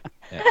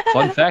 Yeah.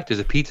 Fun fact: there's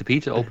a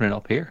pizza opening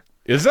up here.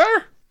 Is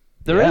there?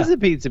 There is a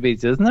pizza,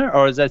 isn't there?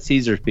 Or is that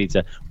Caesar's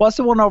Pizza? What's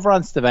the one over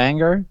on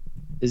Stavanger?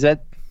 Is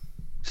that?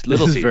 It's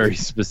Little This is Caesars. very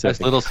specific.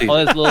 That's Little Caesars.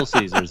 Oh, that's Little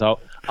Caesars.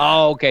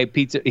 Oh, okay.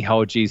 Pizza.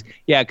 Oh, geez.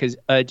 Yeah, because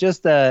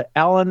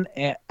Alan,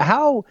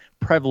 how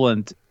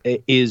prevalent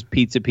is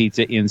pizza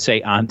in,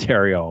 say,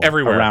 Ontario?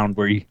 Everywhere. Around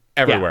where you...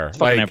 Everywhere. Yeah, it's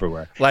fucking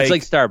everywhere. Like, it's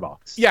like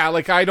Starbucks. Yeah,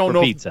 like, I don't For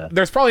know. pizza.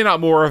 There's probably not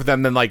more of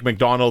them than like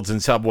McDonald's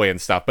and Subway and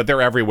stuff, but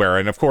they're everywhere.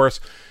 And of course,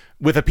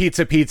 with a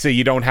pizza,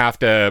 you don't have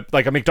to,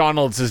 like, a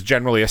McDonald's is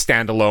generally a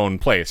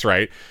standalone place,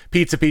 right?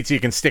 Pizza, you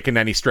can stick in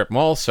any strip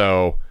mall,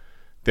 so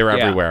they're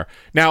everywhere.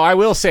 Now, I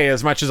will say,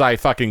 as much as I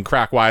fucking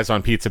crack wise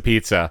on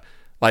pizza,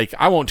 like,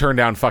 I won't turn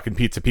down fucking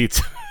pizza.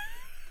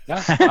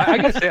 Yeah, I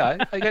gotta say,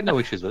 I got no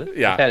issues with it.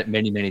 Yeah. I've had it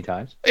many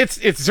times. It's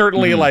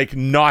certainly like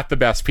not the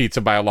best pizza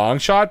by a long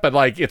shot, but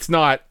like it's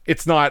not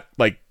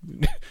like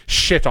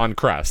shit on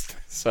crust.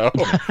 So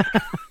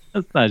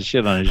That's not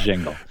shit on a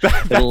shingle.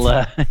 It'll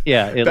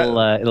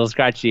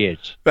scratch the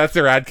itch. That's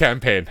their ad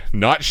campaign.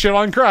 Not shit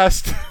on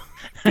crust.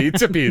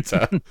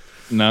 Pizza.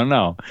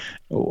 No.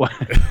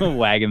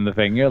 Wagging the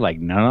finger like,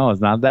 no,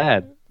 it's not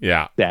that.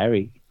 Yeah.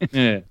 Sorry.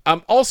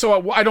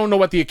 Also, I don't know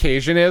what the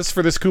occasion is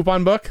for this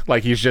coupon book.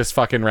 Like, he's just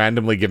fucking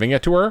randomly giving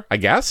it to her, I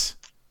guess.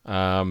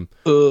 And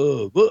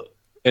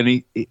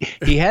he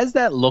has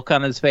that look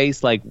on his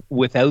face, like,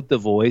 without the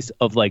voice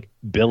of, like,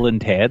 Bill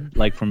and Ted,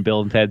 like from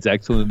Bill and Ted's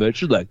Excellent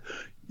Adventure, like,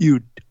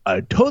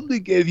 I totally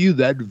gave you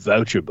that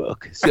voucher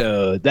book,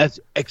 so that's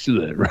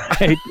excellent,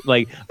 right?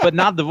 Like, but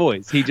not the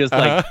voice. He just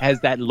like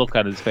has that look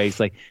on his face,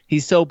 like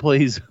he's so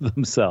pleased with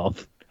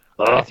himself.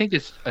 I think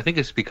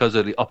it's because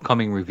of the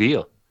upcoming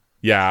reveal.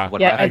 Yeah.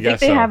 I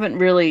think they haven't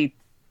really.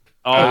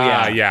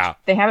 Oh yeah.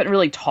 They haven't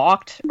really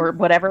talked or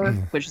whatever,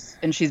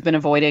 and she's been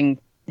avoiding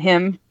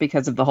him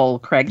because of the whole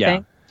Craig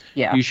thing.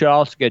 Yeah. You should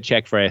also get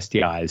checked for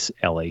STIs,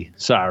 Ellie.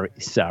 Sorry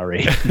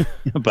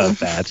about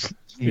that.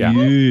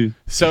 Yeah.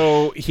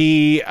 So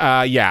he,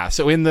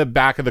 so in the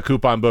back of the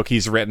coupon book,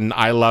 he's written,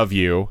 "I love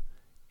you,"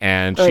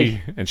 and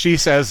she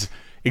says,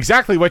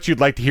 exactly what you'd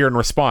like to hear in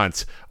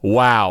response.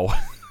 Wow.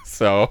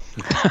 So,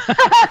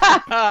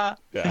 yeah.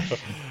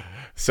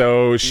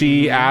 So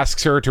she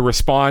asks her to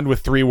respond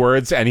with 3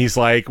 words, and he's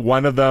like,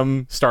 one of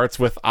them starts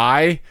with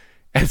I,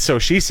 and so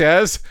she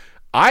says,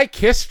 I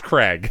kissed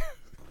Craig.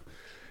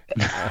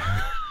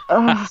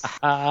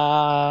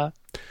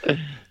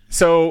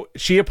 So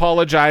she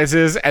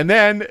apologizes, and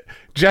then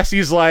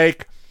Jesse's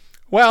like,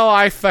 well,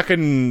 I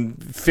fucking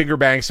finger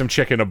banged some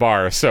chick in a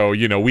bar, so,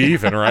 we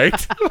even,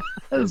 right?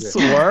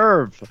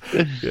 Swerve.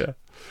 Yeah.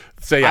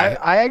 So, yeah.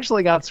 I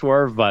actually got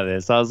swerved by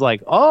this. I was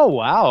like, oh,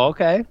 wow,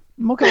 okay.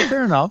 Okay,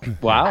 fair enough.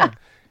 Wow.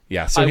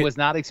 Yeah. So I was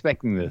not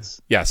expecting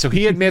this. Yeah, so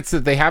he admits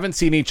that they haven't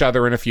seen each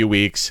other in a few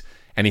weeks,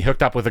 and he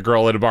hooked up with a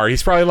girl at a bar.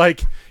 He's probably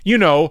like,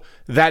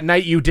 that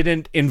night you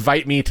didn't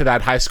invite me to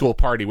that high school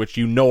party, which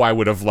I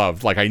would have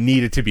loved. Like, I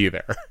needed to be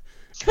there.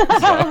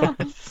 So,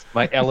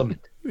 My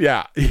element.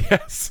 yeah,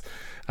 yes.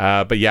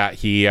 But yeah,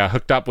 he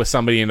hooked up with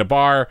somebody in a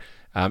bar.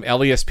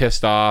 Elias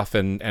pissed off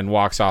and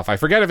walks off. I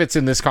forget if it's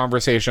in this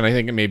conversation. I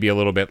think it may be a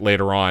little bit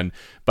later on.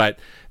 But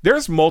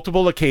there's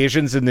multiple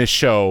occasions in this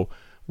show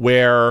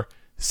where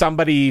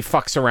somebody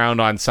fucks around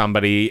on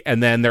somebody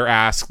and then they're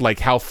asked, like,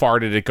 how far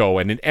did it go?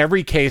 And in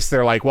every case,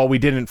 they're like, well, we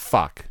didn't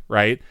fuck,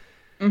 right?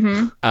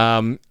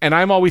 Mm-hmm. And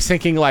I'm always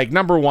thinking, like,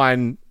 number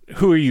one,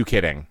 who are you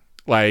kidding?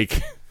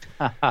 Like...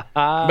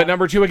 But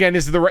number 2 again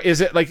is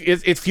it like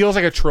it feels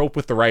like a trope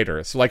with the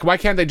writers. Like, why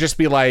can't they just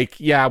be like,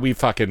 yeah, we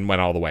fucking went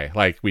all the way,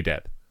 like we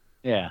did?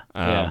 Yeah.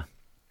 Now,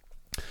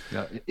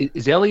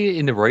 is Ellie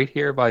in the right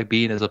here by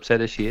being as upset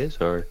as she is,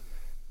 or?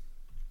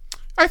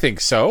 I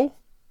think so.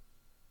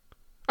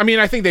 I mean,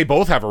 I think they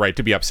both have a right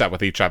to be upset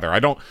with each other. I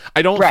don't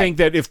Right. think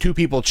that if 2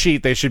 people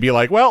cheat, they should be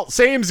like, well,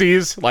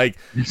 samesies, like,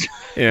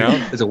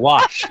 It's a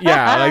wash.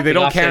 yeah, like they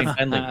don't Offsetting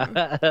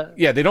cancel.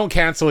 Yeah, they don't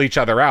cancel each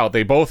other out.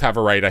 They both have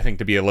a right, I think,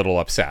 to be a little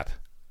upset.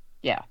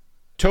 Yeah.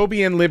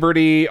 Toby and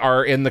Liberty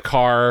are in the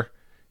car,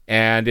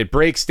 and it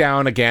breaks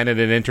down again at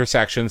an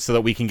intersection so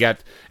that we can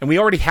get... And we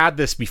already had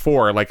this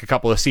before, like a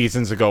couple of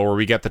seasons ago, where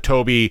we get the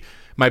Toby,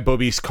 my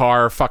booby's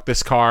car, fuck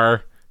this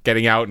car,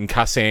 getting out and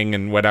cussing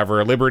and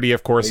whatever. Liberty,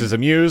 of course, is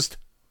amused.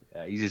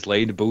 Yeah, he's just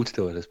laying the boots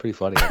to it. It's pretty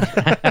funny.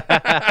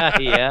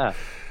 Yeah.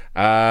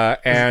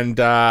 And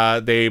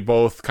they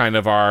both kind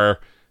of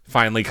are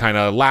finally kind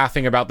of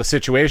laughing about the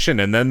situation,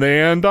 and then they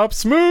end up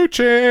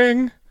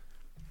smooching.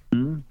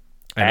 And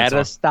At a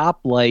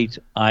stoplight,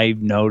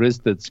 I've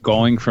noticed that's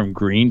going from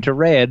green to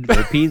red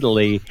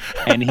repeatedly,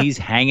 and he's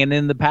hanging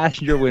in the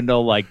passenger window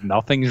like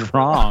nothing's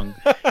wrong.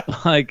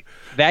 Like,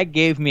 that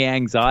gave me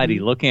anxiety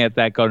looking at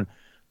that going,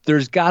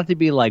 there's got to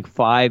be like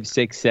 5,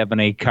 6, 7,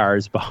 8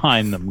 cars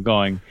behind them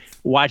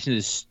watching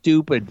this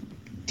stupid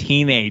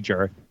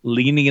teenager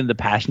leaning in the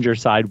passenger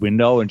side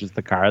window and just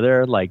the car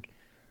there. Like,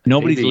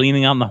 nobody's Maybe.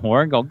 leaning on the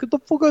horn going, get the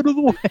fuck out of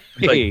the way.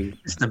 Like,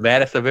 it's the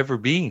maddest I've ever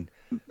been.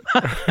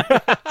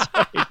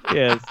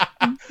 Yes.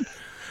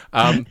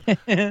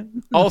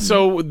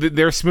 Also,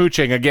 they're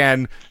smooching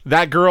again.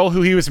 That girl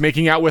who he was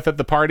making out with at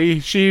the party,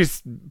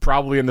 she's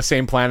probably in the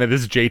same planet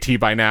as JT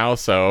by now,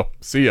 so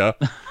see ya.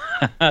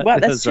 Wow,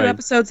 that's 2 right.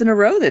 episodes in a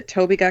row that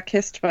Toby got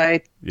kissed by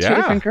 2 Yeah.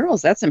 different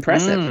girls. That's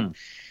impressive.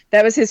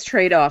 That was his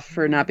trade-off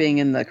for not being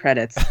in the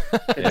credits for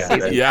the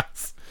season.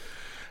 Yes.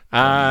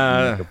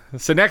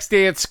 So next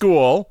day at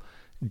school,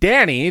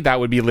 Danny, that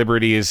would be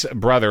Liberty's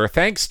brother,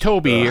 thanks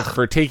Toby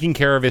for taking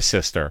care of his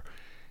sister.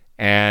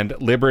 And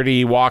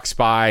Liberty walks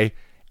by,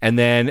 and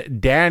then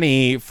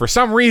Danny, for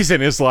some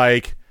reason, is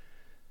like,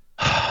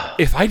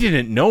 if I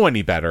didn't know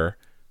any better,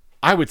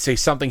 I would say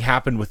something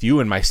happened with you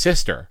and my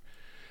sister.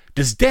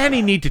 Does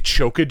Danny need to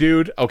choke a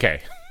dude?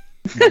 Okay.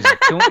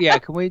 Can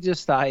we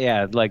just stop?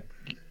 Yeah, like,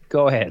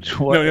 go ahead.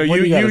 What do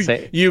you gotta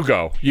say? You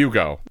go.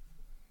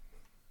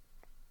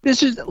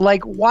 This is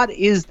like, what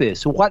is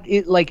this? What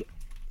is, like,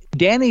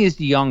 Danny is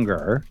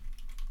younger.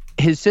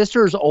 His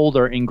sister is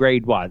older in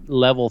grade what?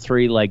 Level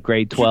 3, like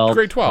grade 12.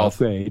 Grade 12. 12th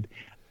grade.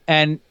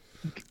 And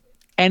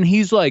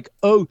he's like,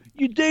 oh,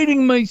 you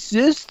dating my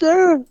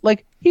sister?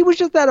 Like, he was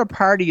just at a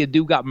party a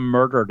dude got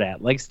murdered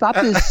at. Like, stop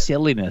this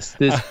silliness.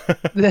 It's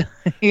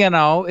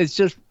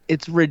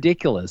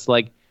ridiculous.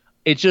 Like,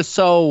 it's just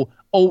so,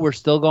 we're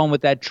still going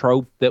with that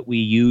trope that we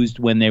used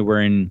when they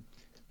were in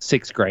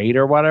 6th grade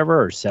or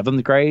whatever, or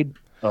 7th grade.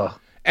 Ugh.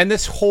 And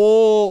this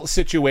whole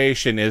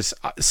situation is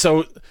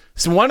so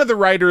one of the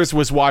writers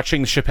was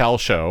watching Chappelle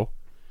Show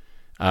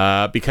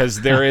because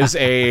there is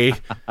a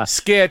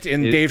skit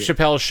in Dave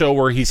Chappelle's show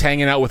where he's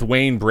hanging out with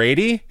Wayne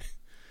Brady.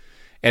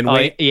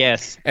 And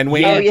yes. And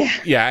Wayne,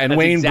 and That's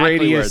Wayne exactly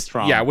Brady where is it's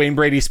from. Wayne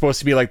Brady's supposed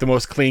to be like the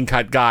most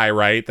clean-cut guy,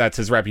 right? That's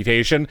his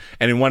reputation.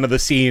 And in one of the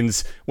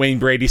scenes, Wayne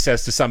Brady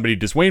says to somebody,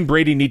 "Does Wayne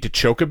Brady need to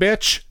choke a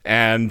bitch?"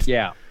 And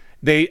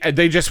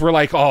they just were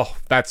like, "Oh,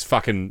 that's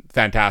fucking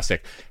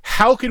fantastic.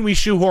 How can we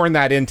shoehorn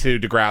that into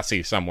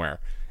Degrassi somewhere?"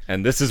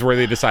 And this is where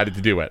they decided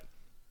to do it.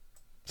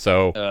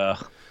 So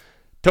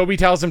Toby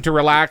tells him to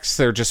relax.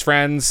 They're just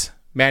friends.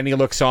 Manny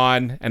looks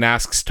on and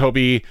asks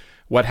Toby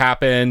what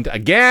happened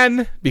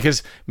again,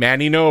 because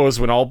Manny knows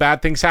when all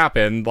bad things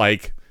happen,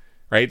 like,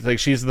 right? Like,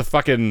 she's the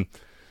fucking,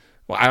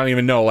 well, I don't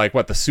even know, like,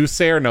 what, the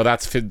soothsayer? No,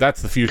 that's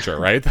the future,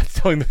 right? That's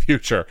telling the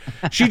future.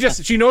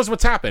 She knows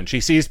what's happened.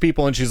 She sees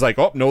people and she's like,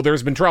 oh, no,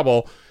 there's been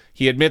trouble.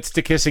 He admits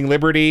to kissing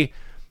Liberty,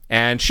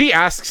 and she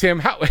asks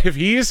him if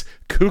he's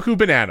cuckoo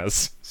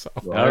bananas. So,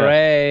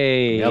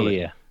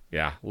 hooray!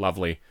 Yeah,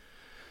 lovely.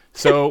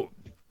 So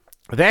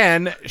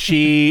then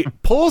she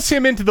pulls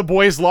him into the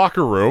boys'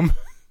 locker room.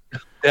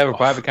 To have a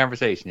private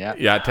conversation, yeah.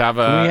 Yeah, to have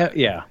a...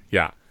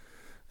 Yeah.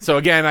 So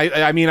again,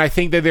 I mean, I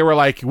think that they were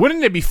like,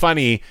 wouldn't it be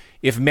funny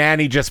if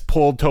Manny just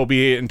pulled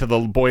Toby into the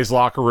boys'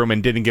 locker room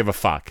and didn't give a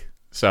fuck?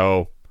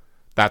 So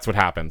that's what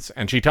happens.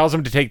 And she tells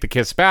him to take the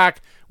kiss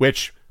back,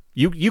 which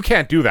you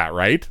can't do that,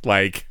 right?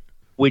 Like...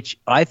 Which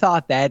I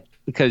thought that,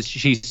 because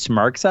she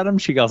smirks at him,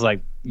 she goes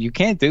like, you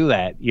can't do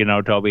that,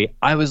 Toby.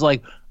 I was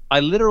like,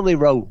 I literally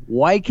wrote,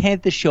 why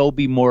can't the show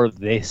be more of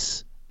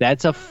this?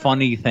 That's a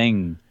funny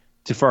thing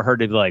for her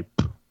to be like,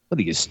 what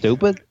are you,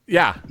 stupid?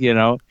 Yeah.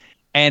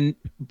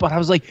 But I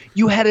was like,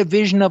 you had a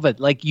vision of it.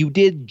 Like, you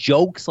did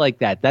jokes like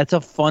that. That's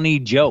a funny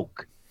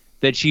joke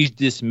that she's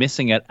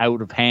dismissing it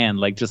out of hand.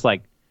 Like, just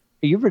like,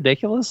 are you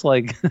ridiculous?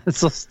 Like, it's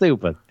so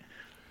stupid.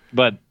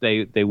 But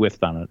they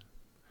whiffed on it.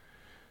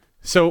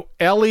 So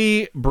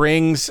Ellie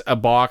brings a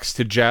box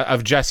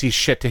of Jesse's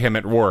shit to him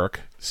at work.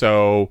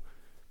 So,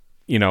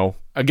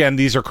 again,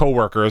 these are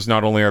coworkers.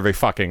 Not only are they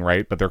fucking,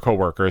 right, but they're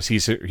coworkers.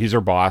 He's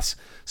her boss.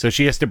 So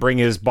she has to bring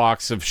his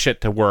box of shit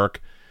to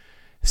work.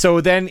 So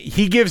then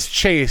he gives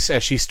chase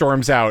as she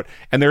storms out.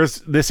 And there's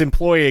this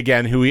employee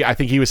again who I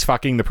think he was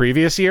fucking the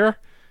previous year.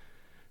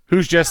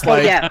 Who's just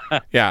like,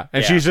 yeah.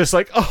 And she's just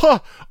like,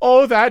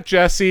 oh, that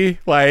Jesse,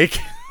 like...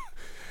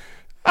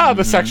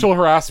 the sexual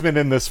harassment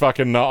in this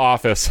fucking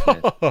office.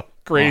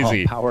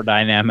 Crazy. Power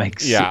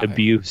dynamics,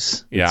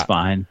 abuse. It's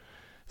fine.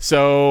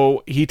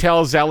 So he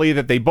tells Ellie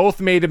that they both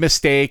made a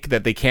mistake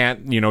that they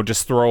can't,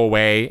 just throw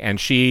away.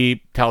 And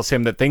she tells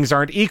him that things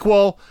aren't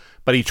equal,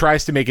 but he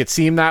tries to make it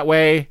seem that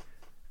way.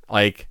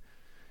 Like,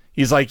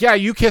 he's like, yeah,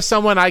 you kiss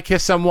someone, I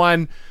kiss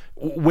someone.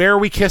 Where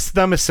we kiss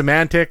them is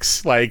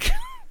semantics. Like...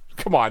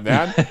 Come on,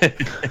 man.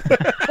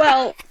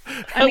 Well,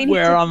 I mean,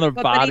 where on their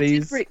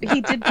bodies? He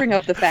did bring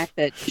up the fact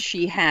that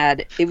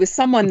it was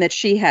someone that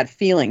she had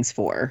feelings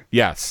for.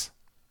 Yes.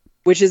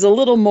 Which is a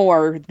little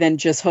more than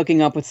just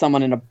hooking up with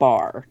someone in a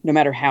bar, no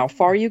matter how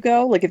far you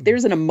go. Like, if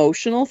there's an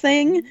emotional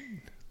thing.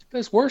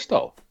 It's worse,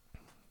 though.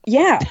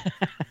 Yeah.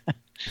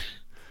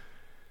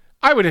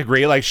 I would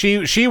agree. Like,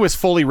 she was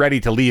fully ready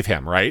to leave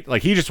him, right?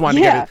 Like, he just wanted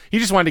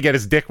to get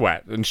his dick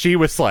wet. And she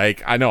was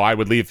like, I know, I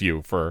would leave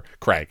you for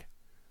Craig.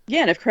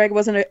 Yeah, and if Craig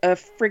wasn't a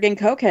friggin'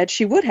 cokehead,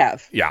 she would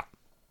have. Yeah.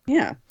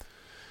 Yeah.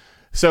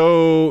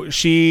 So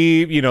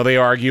they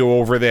argue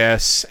over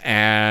this,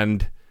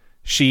 and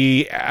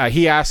he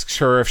asks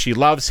her if she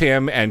loves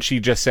him, and she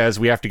just says,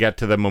 we have to get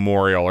to the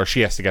memorial, or she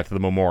has to get to the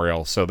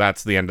memorial. So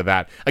that's the end of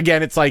that.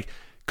 Again, it's like,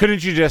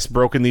 couldn't you just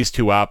broken these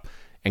two up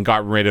and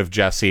got rid of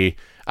Jesse?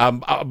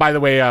 By the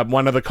way,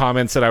 one of the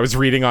comments that I was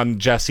reading on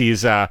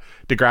Jesse's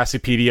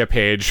Degrassipedia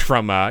page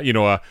from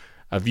a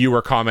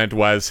viewer comment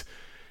was,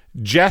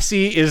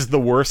 Jesse is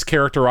the worst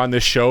character on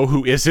this show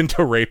who isn't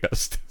a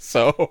rapist.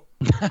 So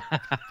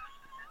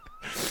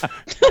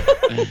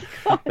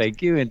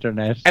thank you,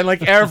 internet. And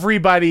like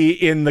everybody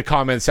in the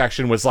comment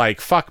section was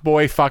like, fuck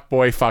boy, fuck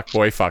boy, fuck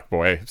boy, fuck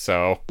boy.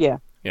 So yeah.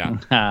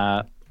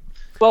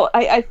 Well,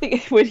 I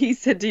think when he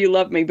said, do you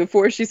love me,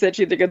 before she said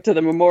she had to get to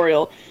the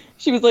memorial,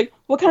 she was like,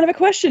 what kind of a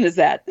question is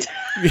that?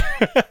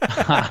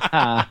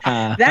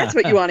 That's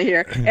what you want to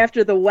hear.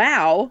 After the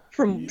wow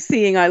from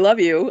seeing I love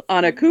you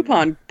on a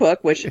coupon book,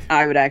 which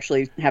I would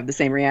actually have the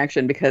same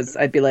reaction, because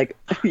I'd be like,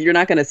 you're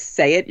not going to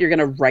say it, you're going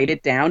to write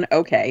it down?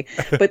 Okay.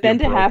 But then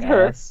to have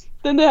her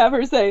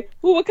say,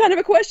 well, what kind of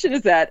a question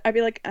is that? I'd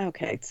be like,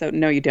 okay, so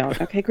no, you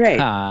don't. Okay, great.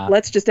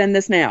 Let's just end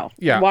this now.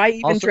 Yeah. Why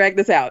even drag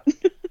this out?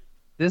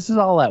 This is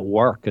all at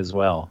work as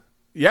well.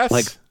 Yes.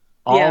 Like,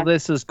 all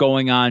this is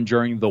going on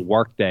during the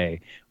workday,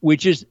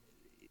 which is,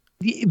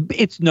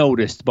 it's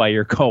noticed by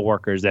your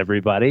coworkers,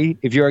 everybody.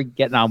 If you're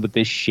getting on with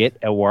this shit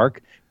at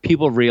work,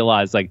 people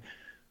realize, like,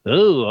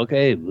 oh,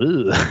 okay.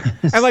 And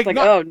like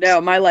oh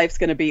no, my life's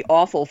going to be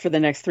awful for the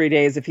next 3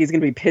 days if he's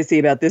going to be pissy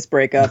about this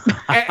breakup.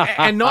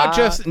 and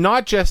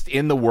not just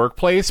in the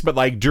workplace, but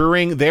like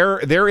during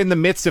they're in the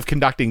midst of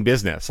conducting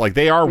business. Like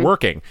they are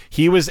working.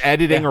 He was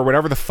editing or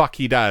whatever the fuck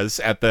he does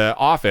at the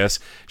office.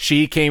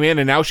 She came in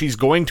and now she's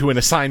going to an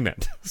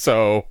assignment.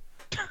 So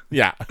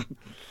yeah.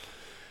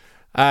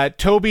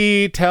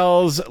 Toby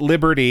tells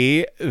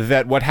Liberty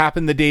that what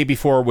happened the day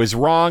before was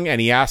wrong, and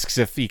he asks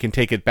if he can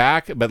take it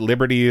back, but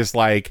Liberty is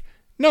like,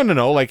 no,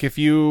 like, if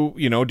do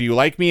you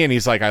like me? And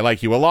he's like, I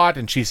like you a lot,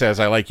 and she says,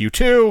 I like you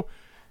too.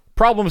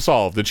 Problem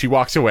solved, and she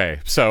walks away.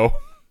 So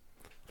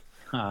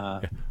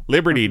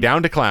Liberty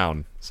down to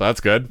clown, so that's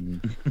good.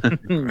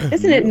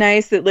 Isn't it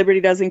nice that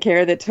Liberty doesn't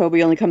care that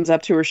Toby only comes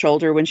up to her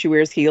shoulder when she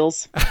wears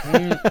heels?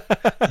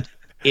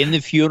 In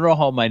the funeral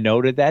home, I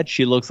noted that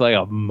she looks like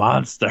a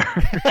monster.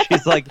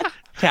 She's like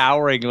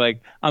towering.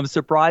 Like, I'm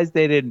surprised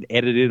they didn't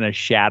edit in a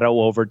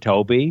shadow over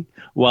Toby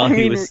while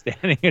he was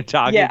standing and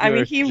talking. Yeah, to I mean,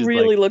 her. he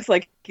really looks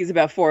like he's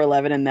about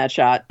 4'11" in that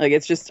shot. Like,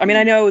 it's just, I mean,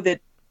 I know that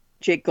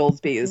Jake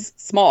Goldsby is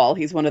small.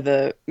 He's one of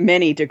the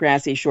many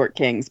Degrassi short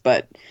kings,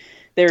 but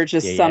there are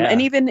just some,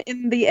 and even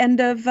in the end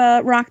of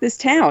Rock This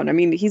Town, I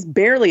mean, he's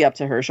barely up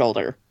to her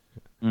shoulder.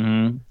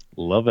 Mm-hmm.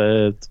 Love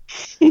it.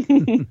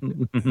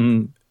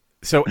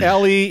 So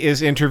Ellie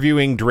is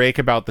interviewing Drake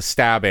about the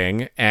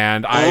stabbing,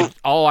 and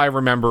all I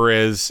remember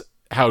is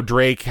how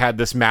Drake had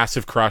this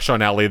massive crush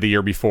on Ellie the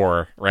year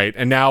before, right?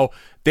 And now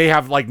they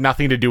have like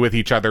nothing to do with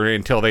each other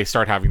until they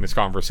start having this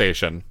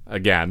conversation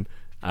again.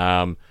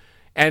 And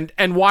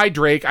why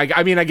Drake?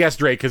 I mean, I guess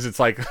Drake, because it's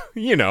like,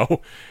 you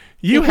know,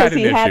 you had an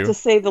issue. Because he had to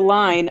say the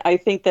line, I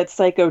think that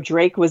Psycho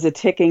Drake was a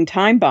ticking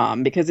time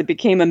bomb, because it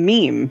became a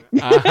meme.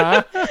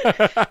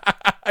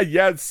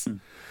 Yes.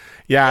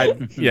 Yeah,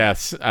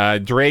 yes.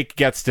 Drake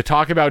gets to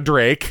talk about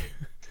Drake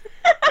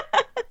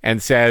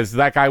and says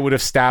that guy would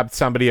have stabbed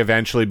somebody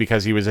eventually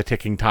because he was a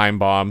ticking time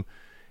bomb.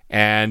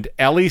 And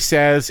Ellie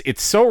says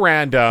it's so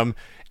random.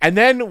 And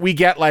then we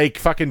get like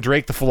fucking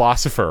Drake the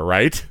philosopher,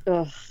 right?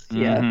 Ugh,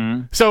 yeah.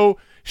 Mm-hmm. So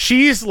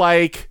she's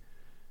like,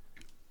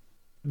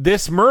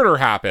 this murder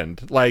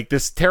happened. Like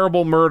this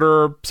terrible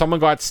murder. Someone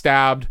got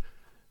stabbed.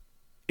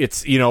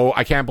 It's, you know,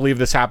 I can't believe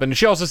this happened.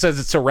 She also says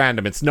it's so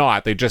random. It's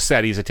not. They just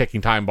said he's a ticking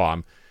time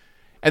bomb.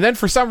 And then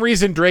for some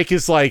reason, Drake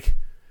is like,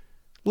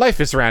 life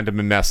is random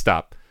and messed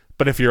up.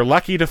 But if you're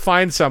lucky to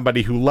find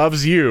somebody who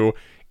loves you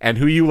and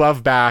who you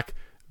love back,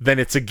 then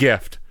it's a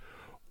gift.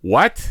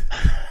 What?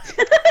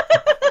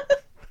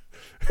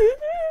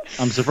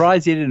 I'm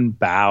surprised he didn't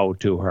bow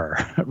to her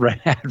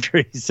right after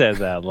he said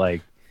that.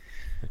 Like,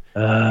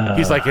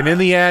 he's like, and in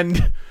the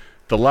end,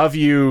 the love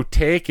you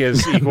take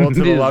is equal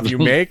to the love you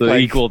make.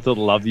 Like, equal to the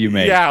love you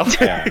make. Yeah.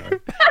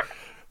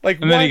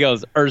 Like, and then he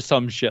goes, or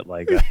some shit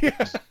like that.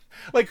 Yeah.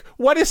 Like,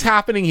 what is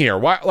happening here?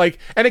 Why? Like,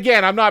 and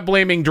again, I'm not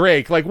blaming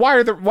Drake. Like, what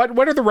are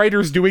the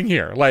writers doing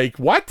here? Like,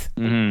 what?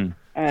 Mm-hmm.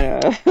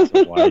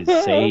 I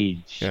Wise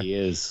sage she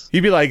is.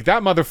 He'd be like,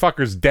 that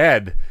motherfucker's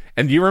dead.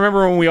 And do you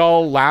remember when we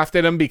all laughed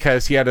at him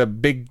because he had a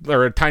big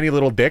or a tiny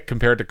little dick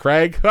compared to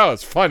Craig? That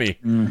was funny.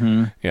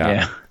 Mm-hmm.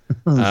 Yeah.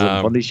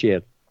 Funny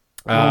shit.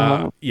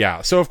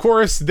 Yeah. So of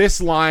course, this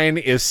line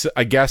is,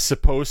 I guess,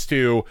 supposed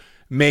to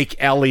make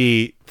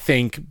Ellie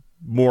think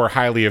more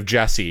highly of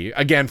Jesse.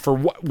 Again, for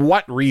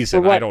what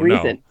reason? I don't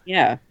know.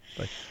 Yeah.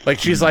 Like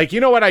she's like,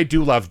 you know what? I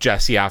do love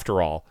Jesse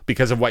after all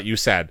because of what you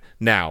said.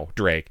 Now,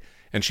 Drake.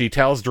 And she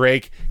tells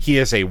Drake he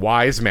is a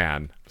wise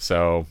man.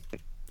 So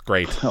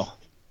great. Oh.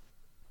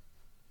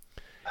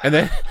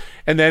 And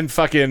then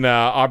fucking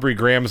Aubrey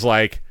Graham's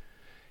like,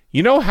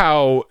 you know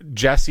how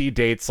Jesse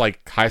dates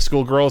like high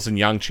school girls and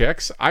young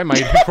chicks? I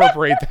might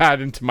incorporate that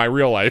into my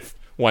real life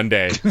one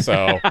day.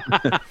 So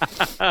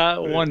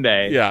one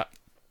day. Yeah.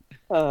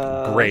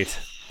 Great.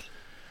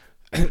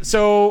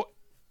 So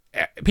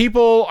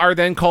people are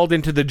then called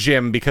into the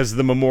gym because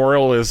the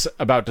memorial is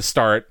about to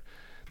start.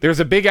 There's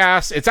a big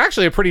ass, it's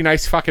actually a pretty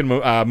nice fucking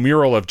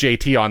mural of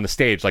JT on the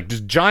stage. Like,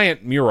 just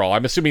giant mural.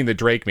 I'm assuming that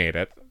Drake made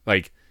it.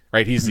 Like,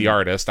 right? He's the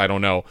artist. I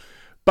don't know.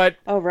 But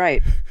oh,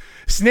 right.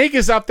 Snake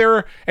is up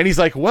there and he's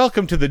like,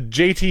 welcome to the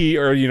JT,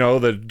 or, you know,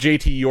 the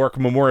JT York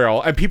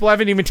Memorial. And people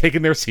haven't even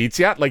taken their seats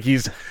yet. Like,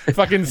 he's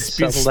fucking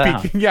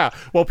speaking. Yeah.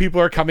 While people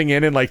are coming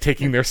in and like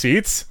taking their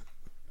seats.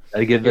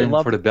 I get in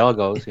before the bell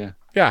goes. Yeah.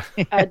 Yeah.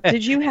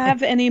 Did you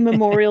have any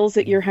memorials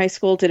at your high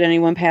school? Did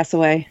anyone pass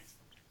away?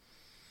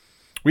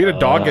 We had a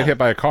dog get hit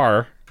by a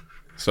car.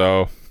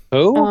 So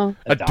who?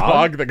 A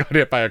dog that got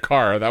hit by a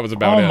car. That was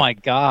about it. Oh my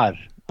God.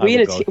 We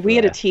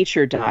had a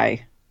teacher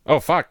die. Oh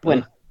fuck.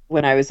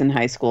 When I was in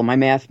high school, my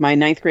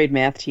ninth grade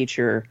math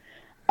teacher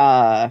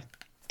died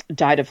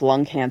of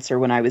lung cancer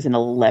when I was in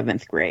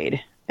 11th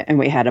grade, and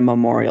we had a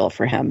memorial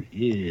for him.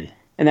 Yeah.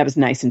 And that was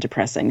nice and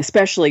depressing,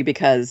 especially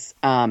because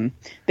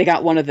they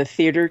got one of the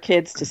theater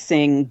kids to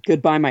sing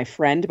Goodbye, My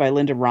Friend by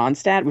Linda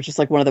Ronstadt, which is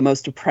like one of the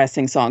most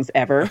depressing songs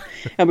ever.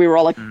 And we were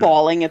all like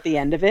bawling at the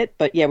end of it.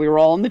 But yeah, we were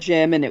all in the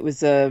gym and it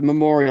was a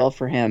memorial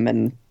for him.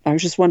 And I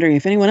was just wondering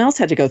if anyone else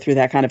had to go through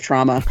that kind of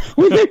trauma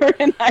when they were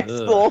in high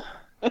school.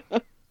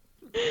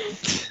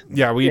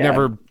 Yeah, we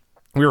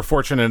were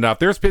fortunate enough.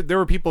 There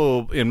were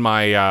people in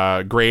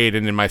my grade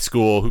and in my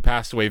school who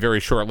passed away very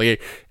shortly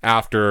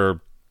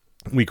after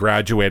we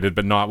graduated,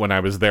 but not when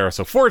I was there.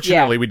 So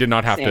fortunately, we did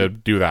not have to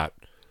do that.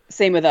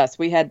 Same with us.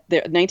 We had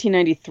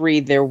 1993.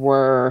 There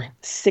were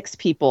 6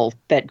 people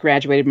that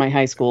graduated my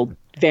high school,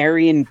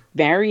 varying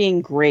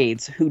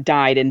grades, who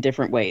died in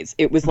different ways.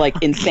 It was like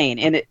insane,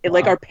 and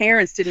like our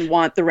parents didn't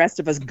want the rest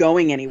of us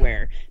going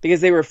anywhere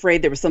because they were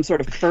afraid there was some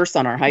sort of curse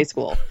on our high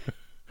school.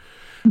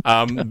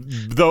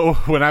 Though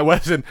when I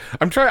wasn't,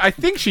 I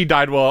think she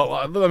died.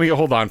 Well, let me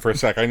hold on for a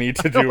sec. I need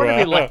to do. What are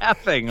we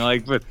laughing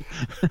like? But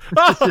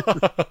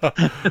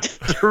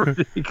it's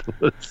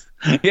ridiculous.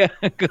 Yeah,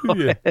 go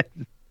ahead.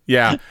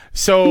 Yeah.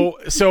 So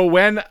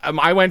when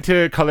I went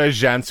to Collège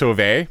Jean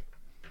Sauvé,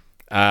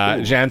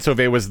 Jean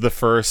Sauvé was the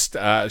first.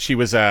 She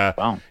was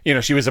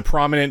a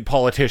prominent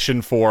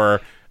politician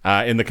for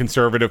in the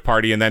Conservative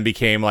Party, and then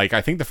became, like,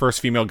 I think the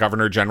first female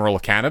Governor General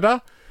of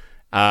Canada.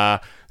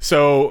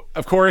 So,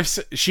 of course,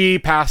 she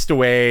passed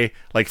away,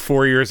 like,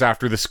 4 years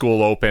after the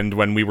school opened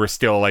when we were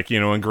still, like,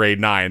 in grade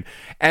 9.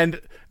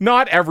 And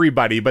not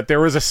everybody, but there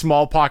was a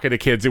small pocket of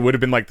kids. It would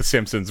have been like The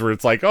Simpsons, where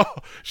it's like, oh,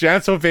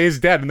 Jean Sauvé's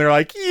dead. And they're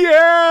like,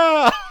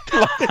 yeah!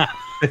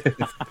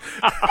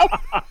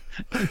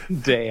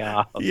 Day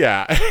off.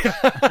 Yeah.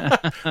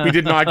 We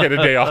did not get a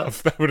day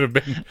off. That would have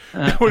been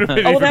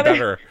even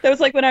better. That was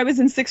like when I was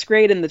in 6th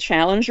grade and the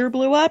Challenger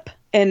blew up,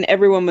 and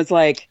everyone was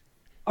like,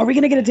 are we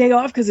going to get a day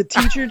off because a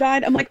teacher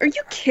died? I'm like, are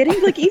you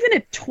kidding? Like, even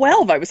at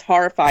 12, I was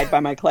horrified by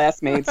my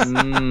classmates.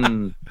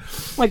 Oh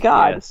my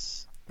God. Yes.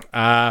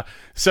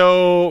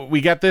 So we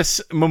get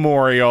this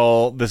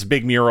memorial, this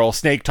big mural,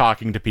 Snake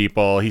talking to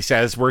people. He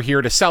says, we're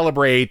here to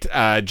celebrate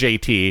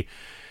JT.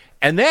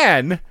 And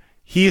then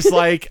he's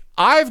like,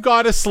 I've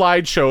got a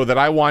slideshow that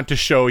I want to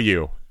show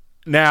you.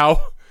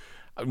 Now,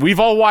 we've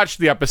all watched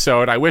the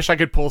episode. I wish I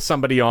could pull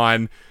somebody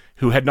on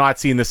who had not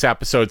seen this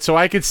episode so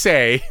I could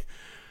say,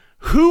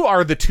 who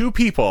are the two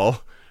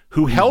people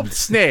who helped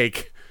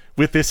Snake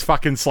with this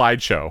fucking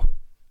slideshow?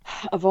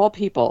 Of all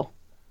people.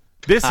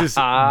 This is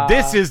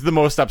the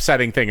most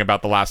upsetting thing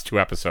about the last 2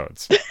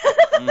 episodes.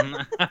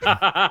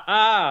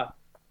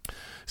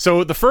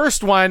 So the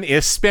first one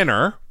is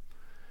Spinner.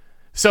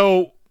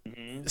 So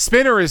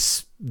Spinner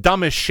is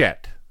dumb as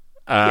shit.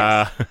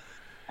 And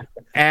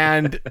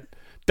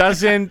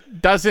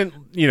doesn't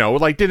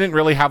didn't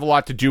really have a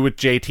lot to do with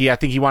JT. I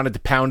think he wanted to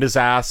pound his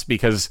ass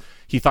because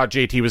he thought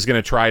JT was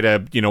going to try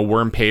to,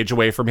 worm Paige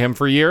away from him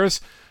for years.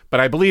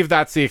 But I believe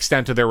that's the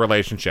extent of their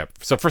relationship.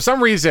 So for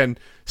some reason,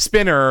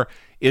 Spinner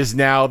is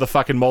now the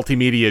fucking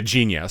multimedia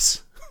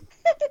genius.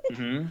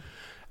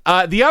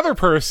 The other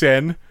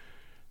person,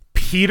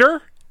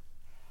 Peter?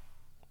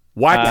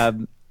 What?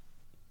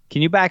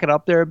 Can you back it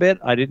up there a bit?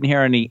 I didn't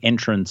hear any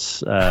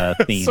entrance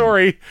theme.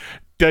 Sorry.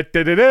 Da,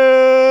 da, da,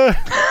 da.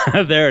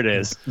 There it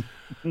is.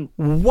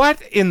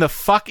 What in the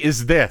fuck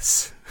is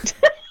this?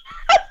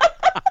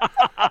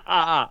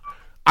 I'm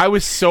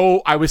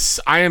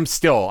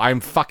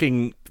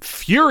fucking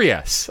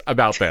furious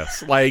about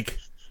this. Like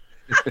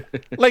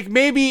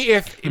maybe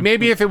if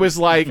it was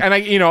like,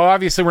 and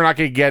obviously we're not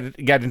going to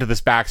get into this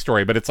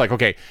backstory, but it's like,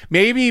 okay,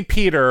 maybe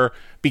Peter,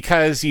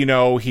 because,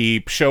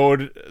 he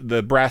showed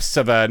the breasts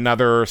of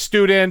another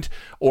student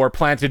or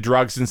planted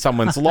drugs in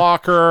someone's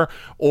locker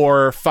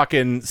or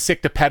fucking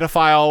sicked a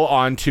pedophile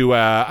onto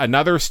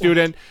another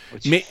student.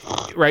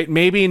 Right.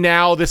 Maybe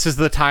now this is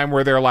the time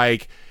where they're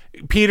like,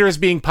 Peter's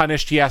being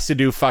punished. He has to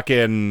do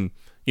fucking,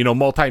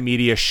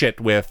 multimedia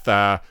shit with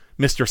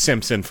Mr.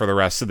 Simpson for the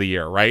rest of the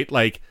year. Right.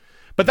 Like,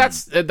 but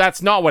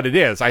that's not what it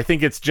is. I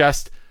think it's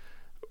just,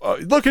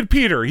 look at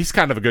Peter. He's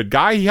kind of a good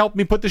guy. He helped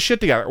me put the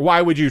shit together.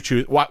 Why would you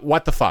choose?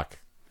 What the fuck?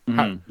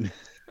 Yeah.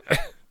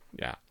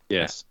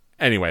 Yes.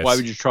 Anyways. Why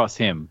would you trust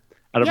him?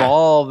 Out of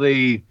all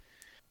the...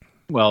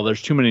 Well,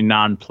 there's too many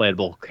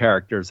non-playable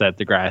characters at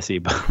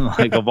Degrassi, but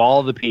like of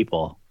all the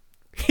people...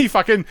 He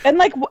fucking...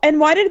 And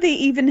why did they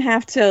even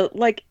have to,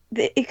 like...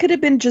 It could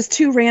have been just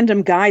 2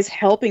 random guys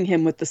helping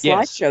him with the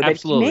slideshow. Yes,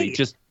 absolutely.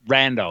 Just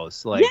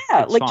randos. Like,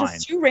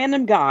 just 2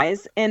 random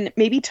guys, and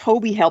maybe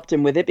Toby helped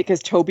him with it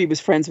because Toby was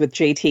friends with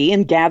JT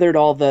and gathered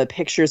all the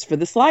pictures for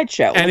the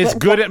slideshow. And is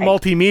good at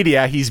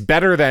multimedia. He's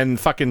better than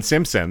fucking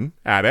Simpson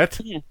at it.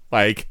 Yeah.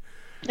 Like,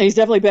 and he's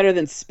definitely better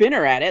than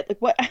Spinner at it.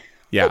 Like, what?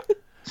 Yeah.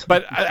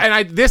 But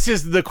this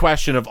is the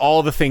question of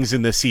all the things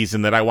in this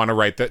season that I want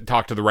to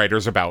talk to the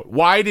writers about.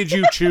 Why did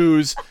you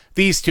choose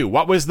these 2?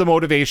 What was the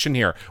motivation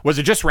here? Was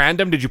it just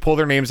random? Did you pull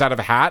their names out of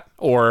a hat,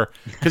 or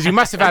because you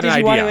must have had an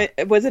idea?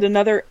 Was it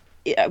another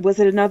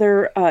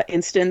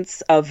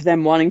instance of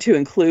them wanting to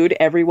include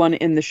everyone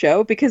in the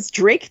show? Because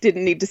Drake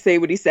didn't need to say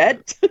what he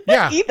said.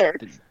 Yeah. Either.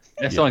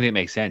 That's the only thing that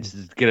makes sense.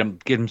 Is get him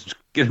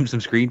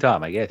some screen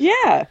time, I guess.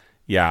 Yeah.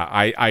 Yeah,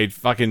 I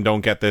fucking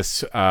don't get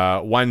this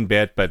one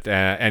bit, but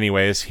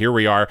anyways, here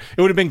we are.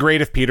 It would have been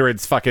great if Peter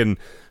had fucking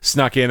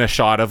snuck in a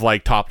shot of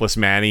like topless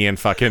Manny and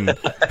fucking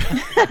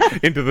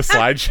into the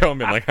slideshow and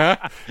been like, huh?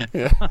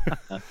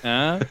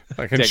 Yeah.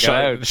 Fucking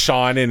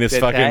Sean in his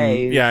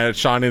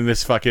Sean in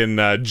this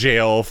fucking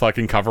jail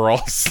fucking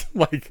coveralls.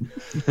 Like,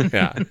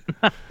 yeah.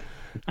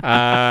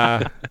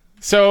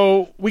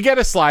 So we get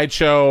a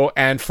slideshow,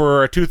 and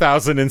for a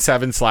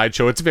 2007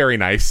 slideshow, it's very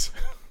nice,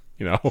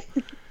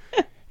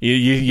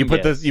 You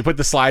put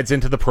the slides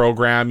into the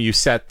program. You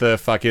set the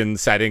fucking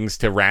settings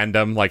to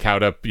random, like how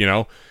to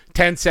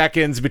 10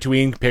 seconds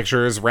between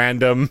pictures,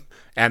 random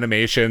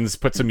animations.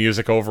 Put some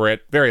music over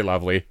it. Very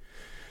lovely.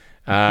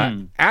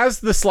 As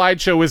the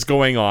slideshow is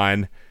going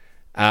on,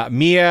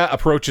 Mia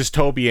approaches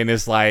Toby and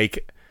is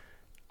like,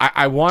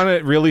 "I want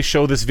to really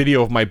show this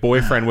video of my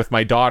boyfriend with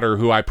my daughter,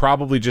 who I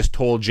probably just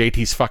told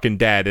JT's fucking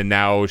dead, and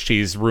now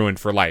she's ruined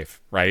for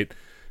life, right?"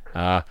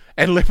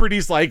 And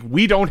Liberty's like,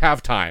 "We don't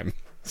have time."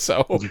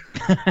 So,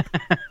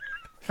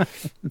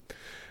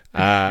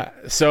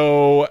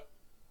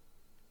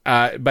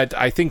 but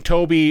I think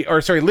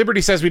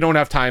Liberty says we don't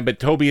have time, but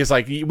Toby is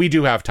like, we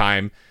do have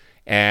time.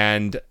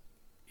 And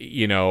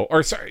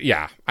or sorry,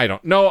 yeah, I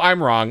don't know.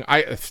 I'm wrong.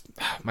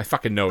 My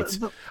fucking notes.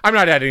 I'm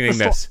not editing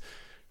this.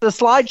 The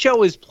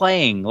slideshow is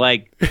playing,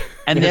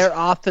 and they're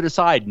off to the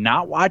side,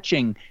 not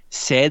watching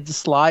said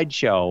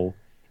slideshow.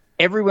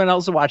 Everyone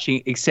else is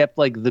watching except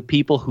the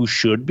people who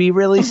should be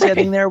really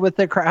sitting there with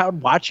the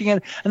crowd watching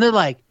it. And they're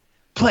like,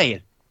 play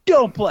it.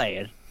 Don't play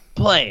it.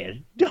 Play it.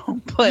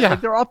 Don't play it. Yeah.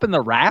 They're up in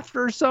the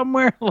rafters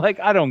somewhere.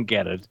 I don't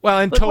get it. Well,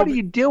 and what are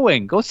you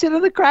doing? Go sit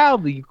in the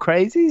crowd, you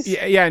crazies.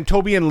 Yeah, and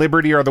Toby and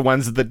Liberty are the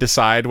ones that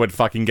decide what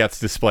fucking gets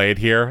displayed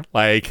here.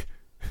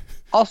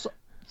 Also,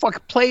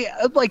 play,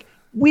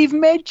 we've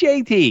met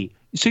JT.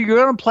 So you're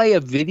going to play a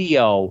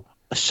video,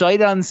 sight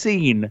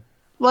unseen.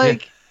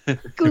 Lord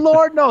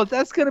knows,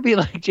 that's going to be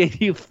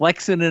JT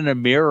flexing in a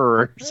mirror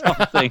or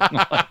something.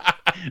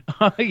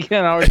 Or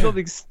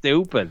something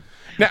stupid.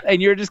 Now,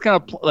 and you're just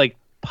going to,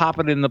 pop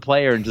it in the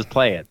player and just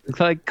play it. It's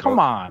come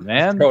on,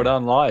 man. Throw it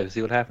on live,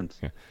 see what happens.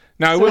 Yeah.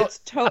 Now, it's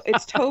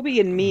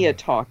Toby and Mia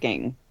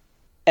talking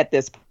at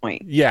this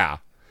point. Yeah.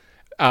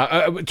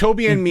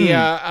 Toby and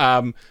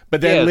Mia,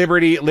 but then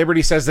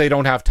Liberty says they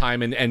don't have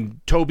time,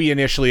 and Toby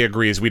initially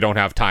agrees we don't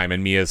have time,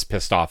 and Mia's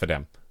pissed off at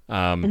him.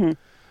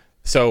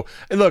 So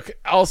look,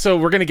 also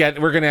we're gonna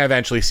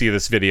eventually see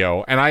this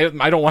video, and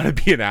I don't want to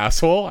be an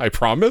asshole, I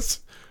promise,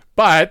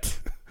 but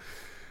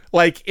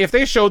if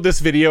they showed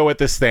this video at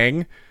this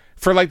thing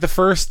for the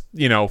first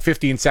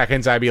 15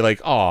 seconds, I'd be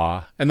like,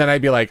 aw, and then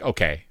I'd be like,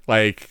 okay,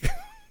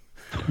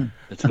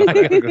 It's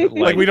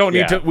not we don't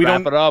need to. We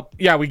wrap don't. It up.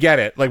 Yeah, we get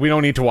it. We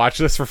don't need to watch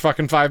this for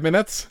fucking 5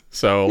 minutes.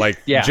 So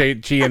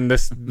JG and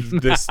this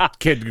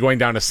kid going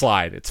down a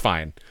slide. It's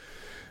fine.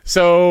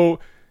 So,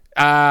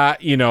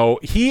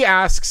 he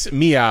asks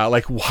Mia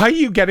why are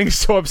you getting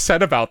so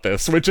upset about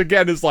this? Which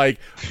again is what?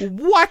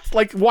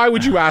 Why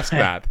would you ask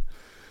that?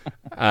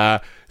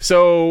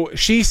 So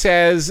she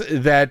says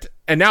that,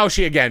 and now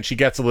she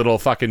gets a little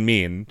fucking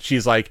mean.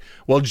 She's like,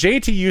 well,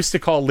 JT used to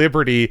call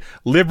Liberty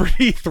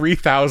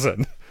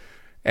 3000.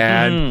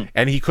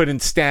 And he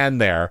couldn't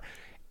stand there.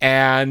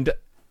 And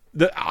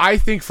I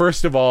think,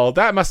 first of all,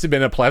 that must have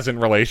been a pleasant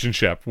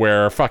relationship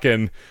where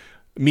fucking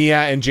Mia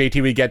and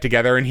JT would get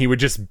together and he would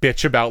just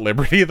bitch about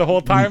Liberty the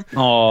whole time.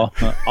 Oh,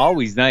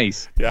 always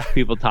nice. Yeah.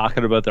 People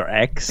talking about their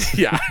ex.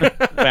 Yeah.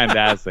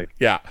 Fantastic.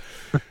 Yeah.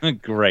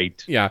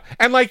 Great. Yeah.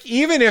 And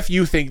even if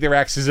you think their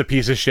ex is a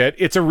piece of shit,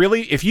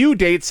 if you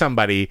date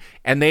somebody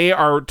and they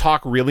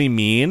talk really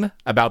mean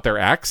about their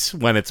ex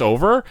when it's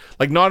over,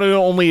 not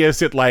only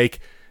is it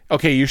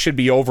okay, you should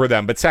be over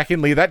them, but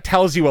secondly, that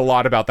tells you a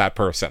lot about that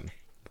person.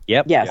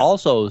 Yep. Yes.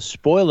 Also,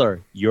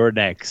 spoiler, you're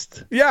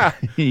next. Yeah.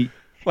 You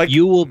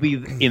will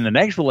be in the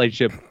next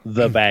relationship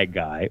the bad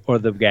guy or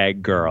the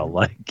bad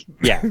girl.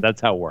 That's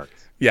how it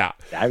works. Yeah.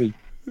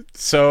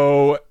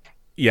 So,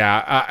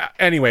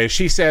 anyway,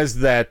 she says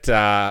that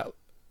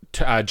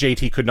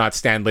JT could not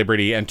stand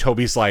Liberty, and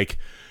Toby's like,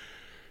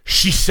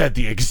 she said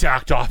the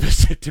exact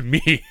opposite to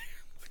me.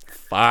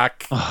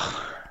 Fuck.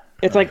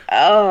 It's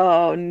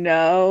oh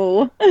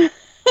no.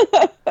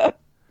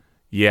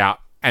 Yeah.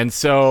 And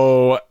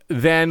so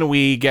then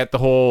we get the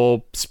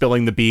whole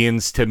spilling the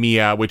beans to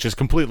Mia, which is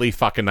completely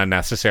fucking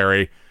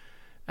unnecessary.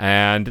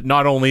 And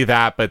not only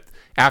that, but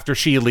after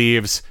she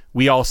leaves,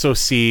 we also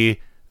see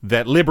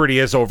that Liberty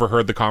has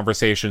overheard the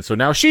conversation. So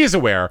now she's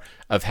aware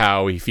of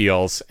how he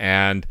feels.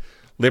 And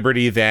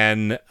Liberty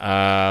then,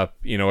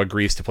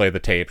 agrees to play the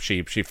tape.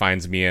 She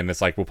finds Mia and it's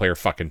we'll play her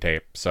fucking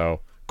tape. So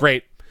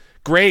great.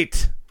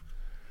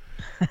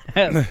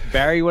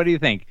 Barry, what do you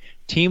think?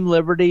 Team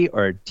Liberty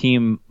or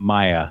Team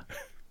Maya?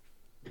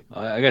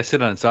 I gotta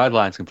sit on the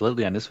sidelines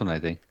completely on this one, I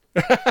think.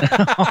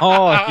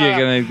 Oh, you're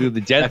gonna do the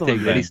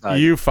gentleman thing.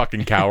 You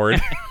fucking coward.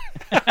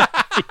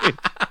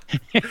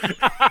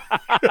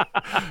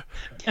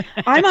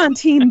 I'm on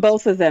team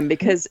both of them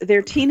because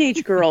they're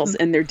teenage girls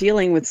and they're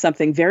dealing with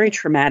something very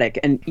traumatic,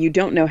 and you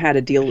don't know how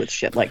to deal with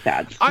shit like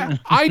that.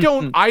 I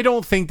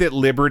don't think that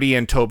Liberty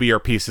and Toby are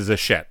pieces of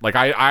shit.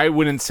 I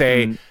wouldn't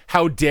say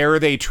how dare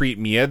they treat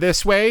Mia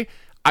this way.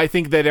 I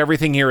think that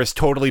everything here is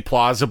totally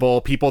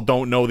plausible. People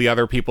don't know the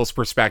other people's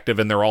perspective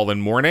and they're all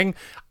in mourning.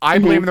 I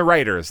blame the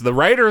writers. The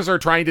writers are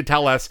trying to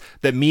tell us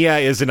that Mia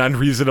is an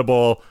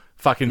unreasonable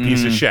fucking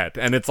piece of shit.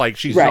 And it's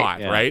she's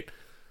not, right?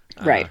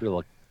 Right.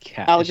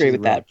 Cat. I'll agree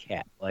with that.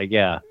 Cat.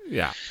 Yeah.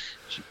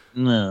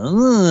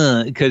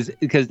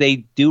 Because they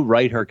do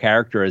write her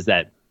character as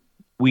that.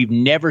 We've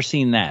never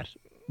seen that,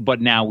 but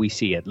now we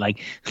see it. That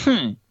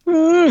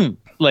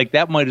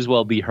might as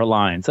well be her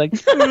line.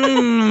 It's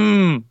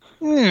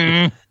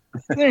and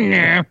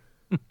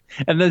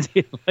then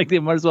they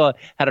might as well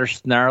had her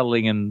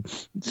snarling and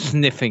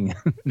sniffing.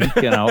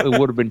 It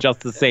would have been just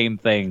the same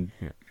thing.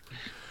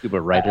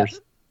 Stupid writers.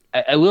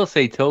 I will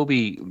say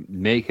Toby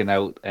making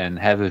out and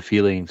having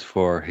feelings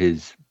for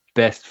his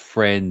best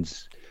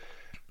friend's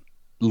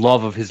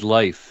love of his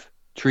life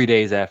 3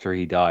 days after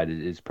he died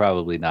is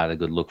probably not a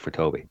good look for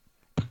Toby.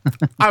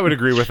 I would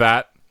agree with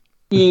that.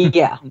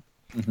 Yeah.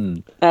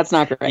 That's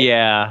not great.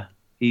 Yeah,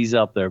 he's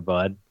up there,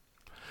 bud.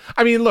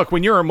 I mean, look,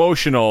 when you're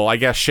emotional, I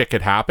guess shit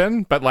could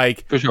happen, but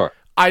for sure.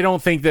 I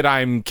don't think that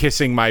I'm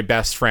kissing my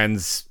best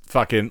friend's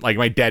fucking, like,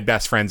 my dead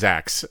best friend's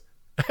ex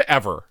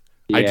ever.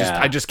 Yeah.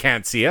 I just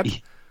can't see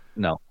it.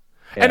 No.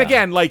 And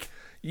again, like,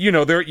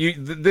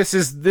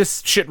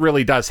 this shit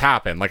really does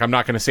happen. Like, I'm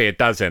not going to say it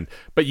doesn't,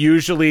 but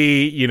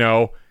usually,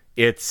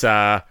 it's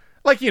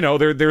like,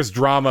 there's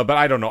drama, but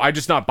I don't know. I'm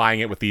just not buying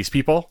it with these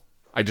people.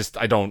 I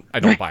don't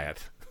buy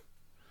it.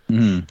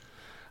 Mm.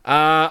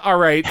 All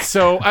right.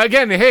 So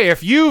again, hey,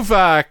 if you've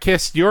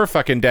kissed your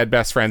fucking dead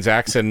best friend's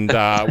ex and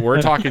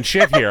we're talking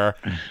shit here,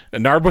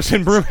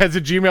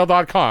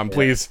 narbosandbroomheads@gmail.com,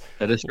 please.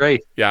 That is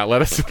great. Yeah,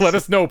 let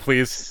us know,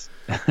 please.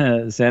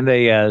 Send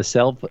a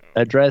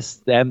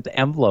self-addressed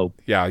envelope.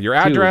 Yeah, your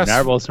address,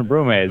 Narbos and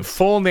Broomheads,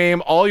 full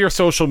name, all your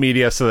social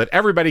media, so that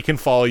everybody can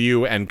follow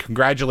you and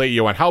congratulate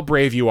you on how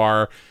brave you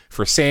are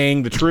for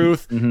saying the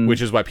truth,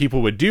 which is what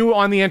people would do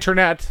on the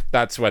internet.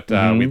 That's what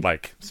we'd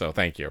like. So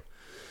thank you.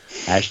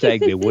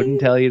 Hashtag they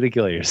wouldn't tell you to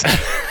kill yourself.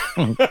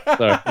 Sorry,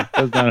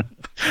 that's not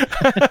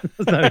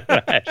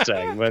a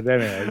hashtag, but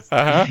anyways,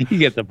 you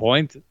get the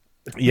point.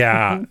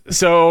 Yeah.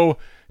 So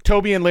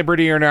Toby and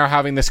Liberty are now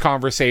having this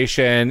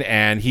conversation,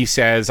 and he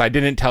says, I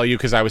didn't tell you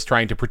because I was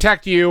trying to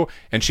protect you.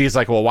 And she's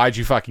like, well, why'd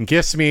you fucking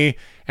kiss me?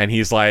 And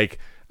he's like,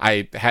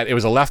 it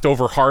was a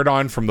leftover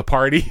hard-on from the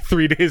party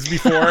 3 days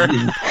before.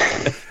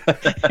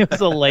 It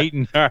was a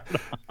latent hard-on.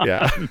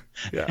 Yeah.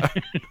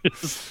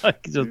 just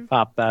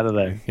popped out of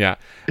there.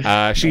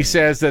 Yeah. She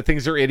says that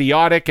things are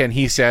idiotic, and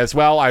he says,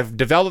 well, I've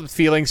developed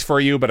feelings for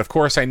you, but of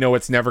course I know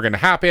it's never going to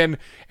happen.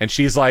 And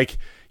she's like,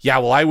 yeah,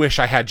 well, I wish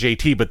I had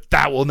JT, but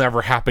that will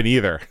never happen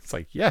either. It's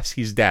like, yes,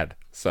 he's dead.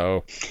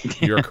 So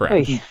you're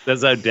correct.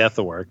 That's how death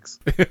works.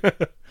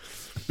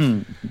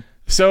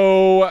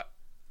 So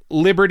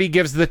Liberty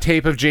gives the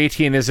tape of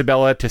JT and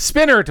Isabella to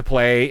Spinner to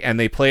play, and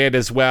they play it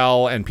as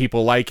well, and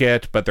people like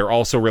it, but they're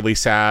also really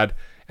sad.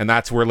 And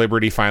that's where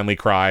Liberty finally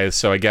cries.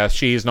 So I guess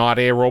she's not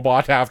a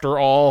robot after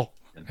all.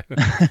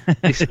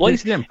 They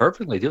spliced it in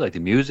perfectly, too. Like the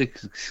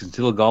music's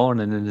still going,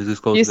 and then it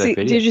just goes to that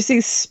video. Did you see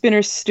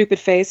Spinner's stupid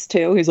face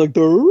too? He's like,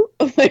 "Durr."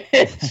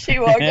 She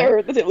walked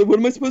over. Like, what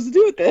am I supposed to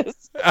do with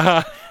this?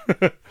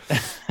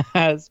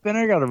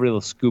 Spinner got a real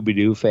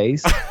Scooby-Doo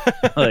face.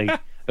 Like,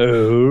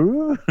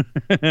 oh.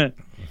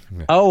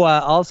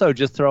 Also,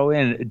 just throw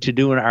in to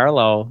do an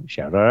Arlo.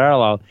 Shout out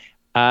Arlo.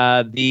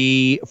 For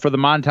the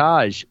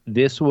montage,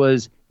 this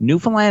was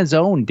Newfoundland's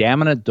own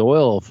Daminant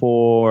Doyle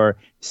for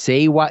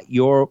 "Say What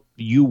You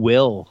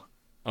Will."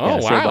 Oh, wow.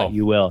 Say What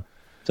You Will.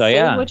 So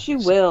Say what you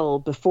will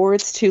before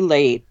it's too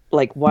late.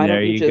 Like, why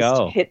don't you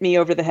just hit me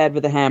over the head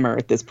with a hammer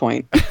at this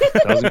point?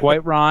 Doesn't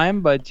quite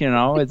rhyme, but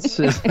it's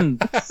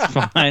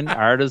fine.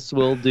 Artists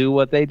will do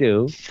what they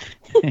do.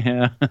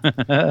 Yeah.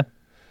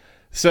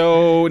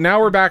 So now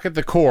we're back at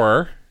the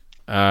core.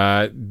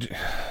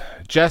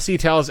 Jesse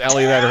tells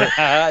Ellie that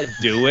her...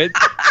 Do it.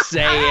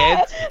 Say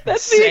it.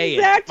 That's the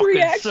exact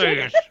reaction. Say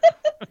it.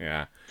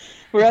 Yeah.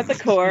 We're at the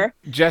core.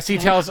 Jesse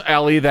tells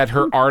Ellie that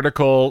her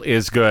article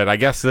is good. I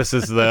guess this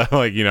is the, who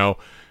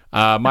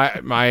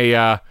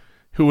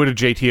would have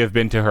JT have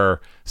been to her?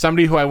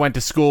 Somebody who I went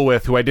to school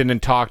with, who I didn't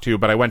talk to,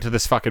 but I went to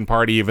this fucking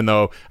party even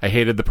though I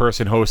hated the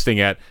person hosting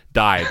it,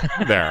 died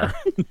there.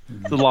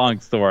 It's a long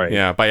story.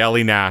 Yeah, by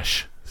Ellie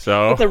Nash.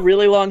 So that's a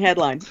really long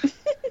headline.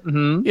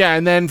 Mm-hmm. Yeah,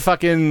 and then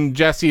fucking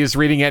Jesse is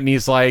reading it and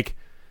he's like,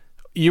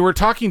 you were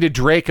talking to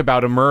Drake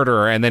about a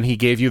murder and then he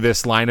gave you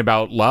this line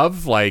about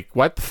love? Like,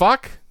 what the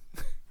fuck?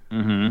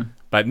 Mm-hmm.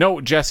 But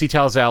no, Jesse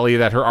tells Ellie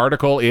that her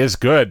article is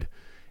good.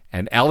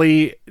 And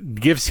Ellie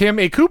gives him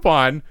a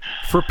coupon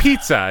for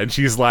pizza. And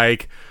she's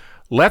like,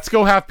 let's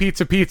go have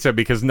pizza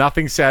because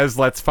nothing says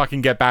let's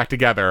fucking get back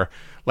together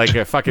like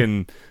a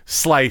fucking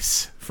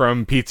slice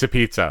from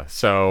pizza.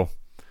 So...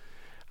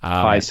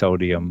 high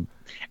sodium.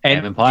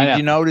 And did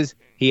you notice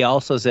he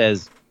also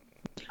says,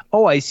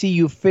 oh, I see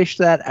you fished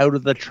that out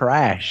of the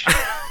trash.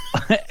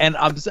 And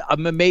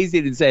I'm amazed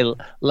he didn't say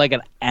like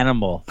an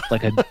animal,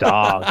 like a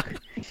dog.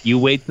 You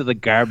wait for the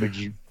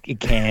garbage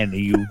can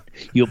and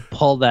you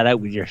pull that out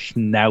with your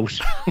snout.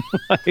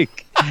 But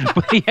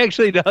he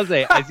actually does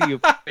say, I see you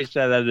fished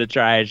that out of the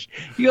trash.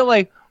 You're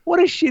like,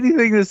 what a shitty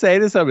thing to say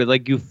to somebody.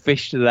 Like, you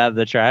fished it out of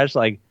the trash.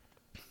 Like,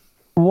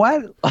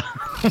 what?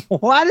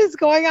 What is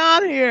going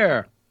on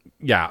here?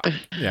 Yeah.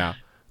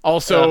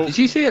 Also, did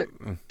she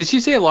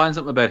say a line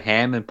something about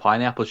ham and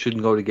pineapple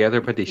shouldn't go together,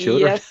 but they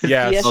should? Yes,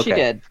 yes, okay. She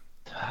did.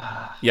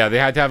 Yeah, they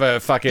had to have a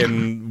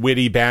fucking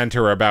witty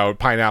banter about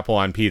pineapple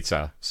on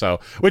pizza. So,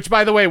 which,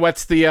 by the way,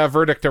 what's the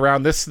verdict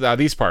around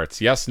these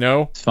parts? Yes,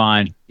 no? It's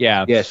fine.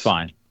 Yeah, yes. It's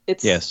fine.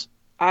 Yes.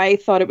 I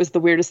thought it was the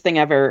weirdest thing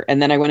ever,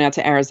 and then I went out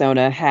to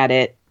Arizona, had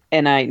it,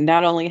 and I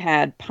not only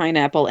had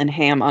pineapple and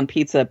ham on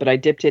pizza, but I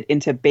dipped it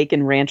into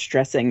bacon ranch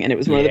dressing, and it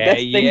was one of the best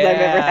things I've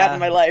ever had in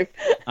my life.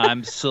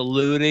 I'm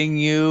saluting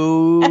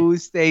you,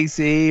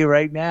 Stacy,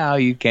 right now.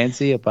 You can't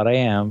see it, but I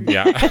am.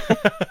 Yeah.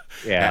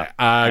 Yeah.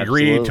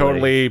 Agree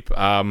totally.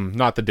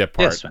 Not the dip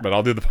part, but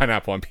I'll do the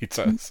pineapple on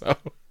pizza. So,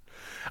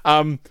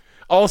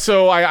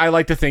 also, I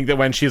like to think that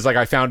when she's like,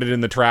 I found it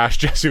in the trash,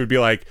 Jesse would be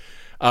like,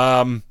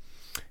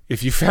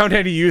 if you found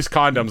any used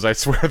condoms, I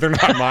swear they're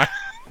not mine.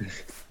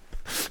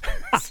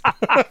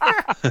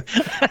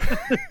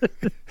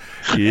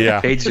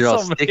 Yeah. Pages are all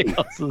Somebody sticky.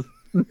 else's.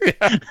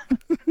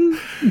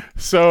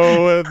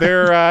 So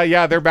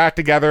they're back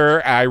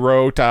together. I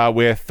wrote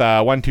with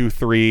 1, 2,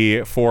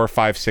 3, 4,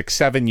 5, 6,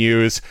 7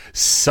 U's.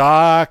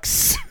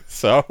 Sucks.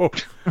 So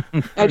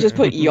I just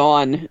put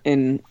yawn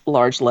in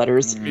large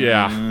letters.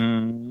 yeah.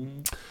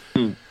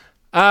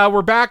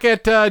 We're back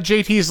at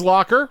JT's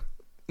locker.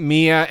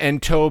 Mia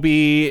and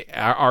Toby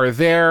are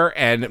there,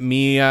 and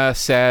Mia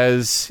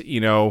says,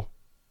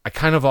 I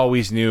kind of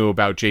always knew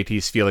about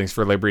JT's feelings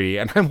for Liberty.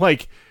 And I'm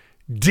like,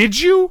 did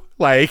you?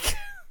 Like,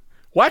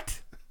 what?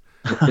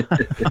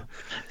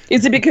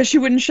 Is it because she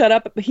wouldn't shut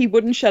up? He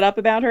wouldn't shut up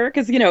about her?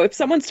 Because, if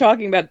someone's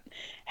talking about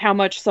how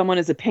much someone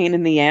is a pain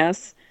in the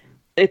ass,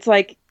 it's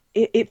like,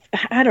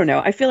 I don't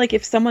know. I feel like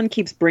if someone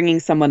keeps bringing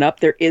someone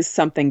up, there is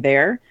something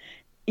there.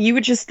 You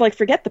would just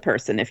forget the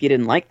person if you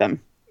didn't like them.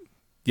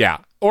 Yeah.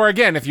 Or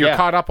again, if you're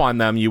caught up on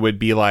them, you would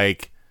be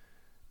like,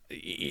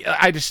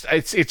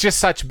 it's just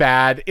such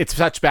bad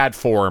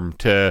form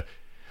to,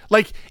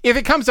 if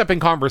it comes up in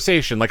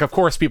conversation, of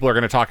course people are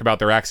going to talk about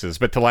their exes,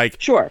 but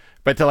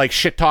to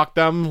shit talk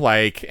them,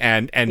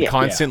 and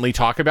constantly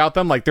talk about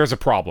them, there's a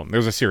problem.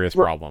 There's a serious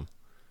problem.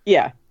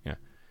 Yeah. Yeah.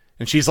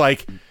 And she's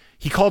like,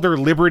 he called her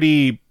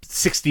Liberty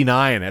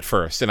 69 at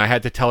first, and I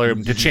had to tell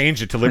him to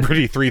change it to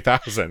Liberty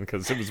 3000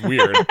 because it was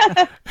weird.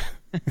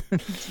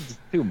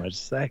 Too much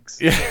sex.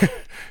 Yeah.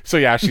 So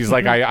yeah, she's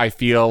like, I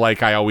feel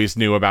like I always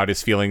knew about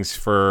his feelings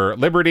for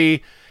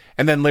Liberty,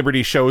 and then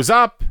Liberty shows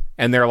up,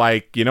 and they're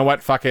like, you know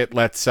what? Fuck it.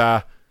 Let's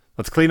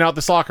clean out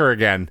this locker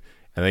again.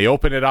 And they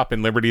open it up,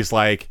 and Liberty's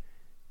like,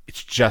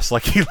 it's just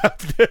like he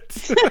left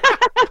it.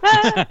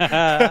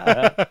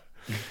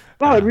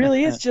 Wow, it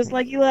really is just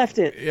like you left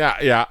it.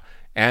 Yeah.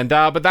 And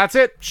but that's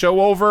it.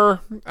 Show over.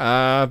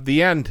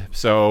 The end.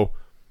 So,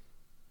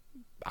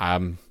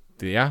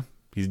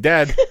 he's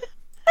dead.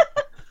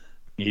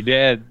 He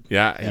did.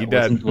 Yeah, he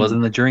did.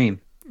 Wasn't a dream.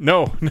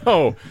 No.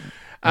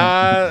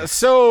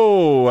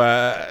 So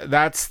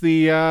that's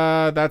the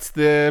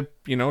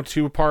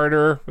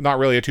two-parter. Not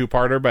really a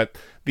two-parter, but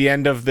the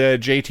end of the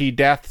JT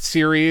Death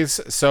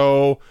series.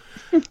 So,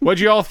 what'd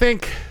you all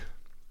think?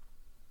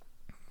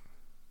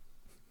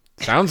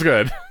 Sounds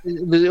good.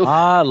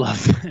 I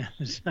love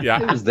it.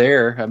 Yeah, It was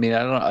there. I mean,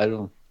 I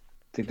don't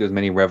think there's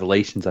many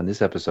revelations on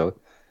this episode.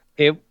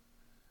 It.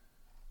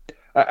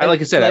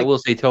 Like I said, I will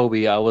say,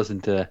 Toby, I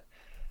wasn't.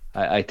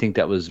 I think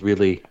that was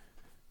really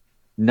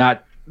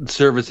not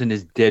servicing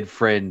his dead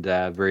friend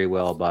very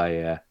well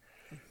by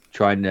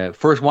trying to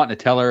first wanting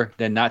to tell her,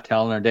 then not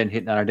telling her, then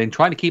hitting on her, then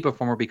trying to keep it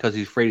from her because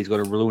he's afraid he's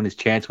going to ruin his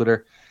chance with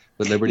her,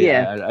 with Liberty.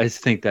 Yeah. I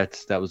just think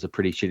that was a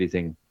pretty shitty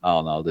thing. I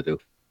don't know to do.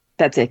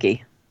 That's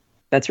icky.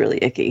 That's really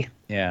icky.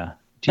 Yeah.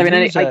 I mean,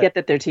 I get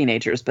that they're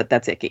teenagers, but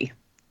that's icky.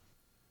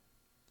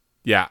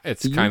 Yeah,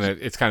 it's kind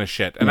of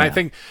shit. And I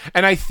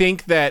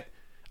think that,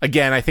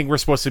 again, I think we're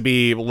supposed to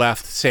be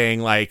left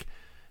saying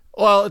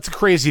well, it's a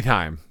crazy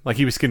time.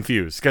 He was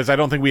confused because I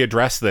don't think we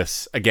address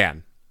this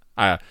again.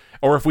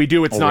 Or if we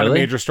do, it's not a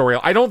major story.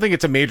 I don't think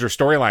it's a major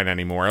storyline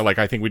anymore.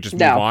 I think we just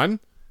move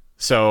on.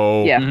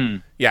 So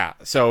yeah.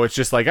 So it's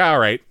just all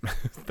right,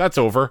 that's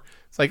over.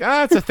 It's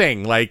it's a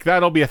thing.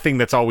 That'll be a thing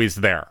that's always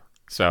there.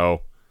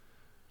 So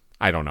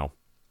I don't know.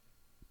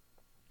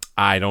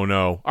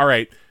 All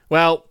right.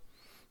 Well,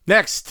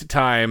 next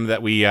time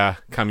that we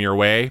come your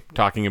way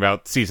talking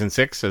about season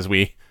 6 as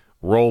we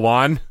roll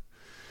on.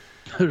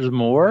 There's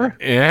more?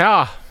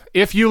 Yeah.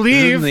 If you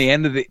leave... Isn't the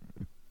end of the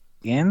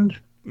end?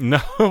 No.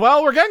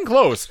 Well, we're getting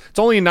close. It's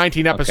only a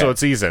 19-episode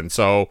season,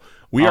 so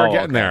we are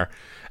getting there.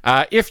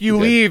 If you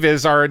leave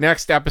is our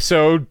next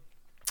episode.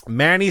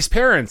 Manny's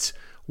parents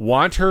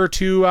want her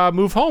to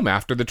move home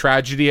after the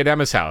tragedy at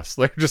Emma's house.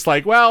 They're just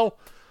well,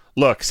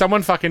 look,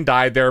 someone fucking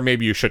died there.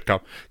 Maybe you should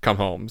come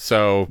home.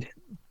 So...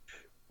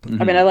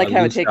 I mean, I like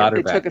how it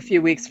took a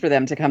few weeks for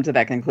them to come to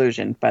that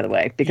conclusion, by the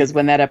way, because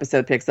when that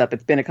episode picks up,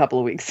 it's been a couple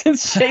of weeks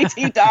since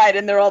JT died,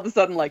 and they're all of a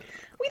sudden like,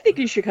 we think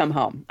you should come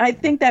home. I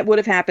think that would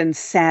have happened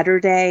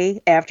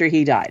Saturday after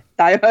he died.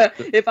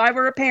 If I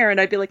were a parent,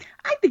 I'd be like,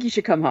 I think you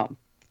should come home.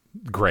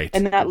 Great.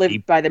 And not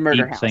live by the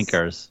murder deep house.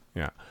 thinkers.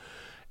 Yeah.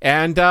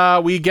 And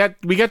we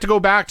get to go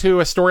back to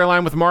a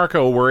storyline with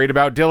Marco worried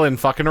about Dylan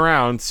fucking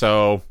around,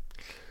 so...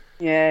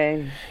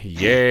 Yay.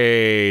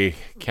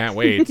 Can't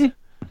wait.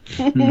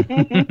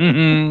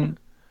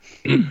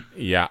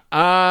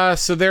 Yeah.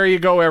 So there you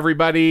go,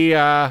 everybody.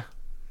 I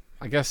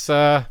guess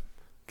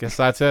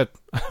that's it.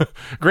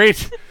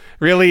 Great.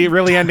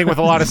 Really ending with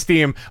a lot of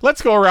steam.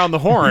 Let's go around the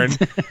horn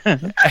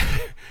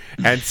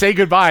and say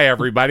goodbye,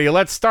 everybody.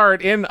 Let's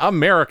start in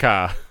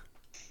America.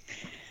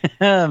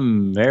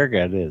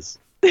 America it is.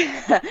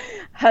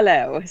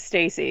 Hello,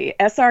 Stacy.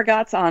 SR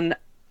Gots on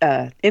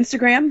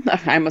Instagram.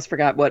 I almost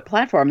forgot what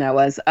platform that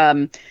was.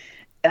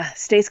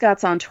 Stay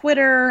Scott's on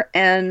Twitter,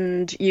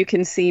 and you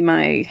can see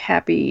my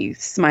happy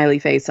smiley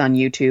face on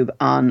YouTube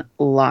on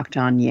Locked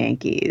On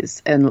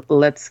Yankees. And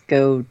let's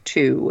go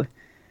to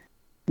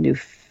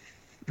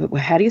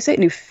how do you say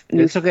it?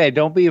 It's okay.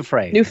 Don't be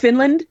afraid.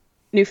 Newfoundland?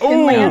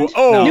 Newfoundland.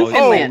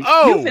 Newfoundland.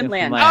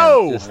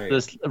 Newfoundland.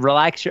 Just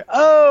relax your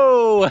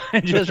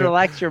just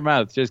relax your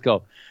mouth. Just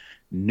go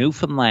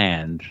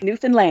Newfoundland.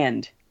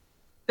 Newfoundland.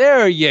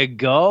 There you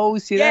go.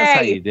 See, that's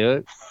how you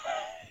do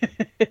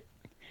it.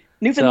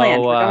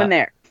 Newfoundland. We're going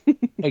there.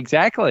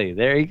 Exactly.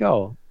 There you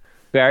go.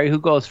 Barry, who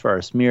goes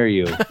first? Me or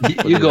you?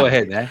 You go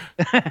ahead, man.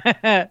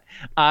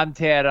 I'm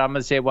Ted. I'm going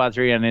to say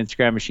Wild3 on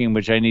Instagram Machine,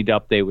 which I need to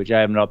update, which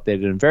I haven't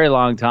updated in a very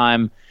long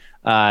time.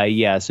 So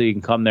you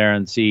can come there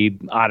and see,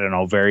 I don't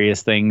know,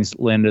 various things.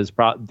 Linda's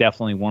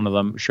definitely one of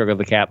them. Sugar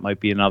the Cat might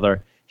be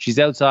another. She's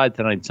outside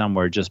tonight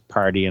somewhere just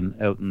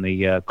partying out in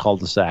the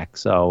cul-de-sac.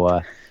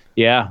 So,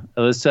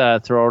 let's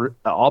throw it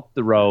up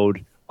the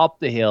road, up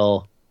the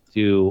hill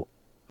to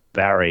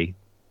Barry.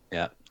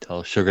 Yeah,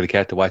 tell Sugar the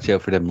Cat to watch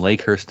out for them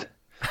Lakehurst.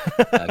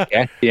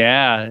 Okay.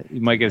 Yeah, you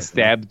might get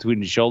stabbed between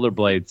the shoulder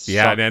blades.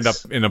 Yeah, and end up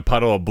in a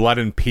puddle of blood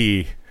and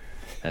pee.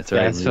 That's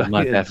right.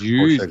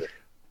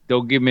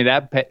 Don't give me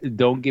that.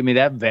 Don't give me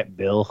that vet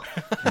bill.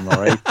 Am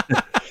I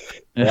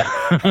right?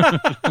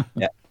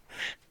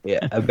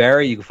 Yeah.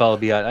 Barry, you can follow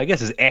me on. I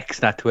guess it's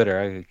X, not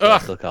Twitter.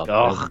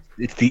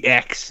 It's the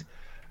X.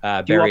 Do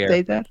you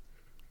update that?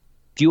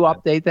 Do you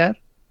update that?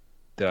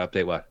 To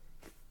update what?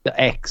 The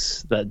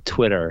X, the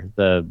Twitter,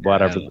 the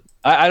whatever.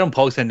 I don't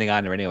post anything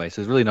on there anyway,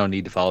 so there's really no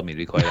need to follow me, to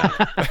be quite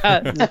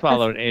honest. Just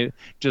follow it.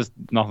 Just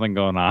nothing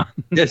going on.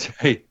 That's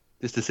right.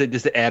 Just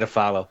to add a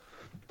follow.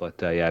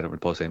 But I don't really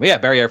post anything. But yeah,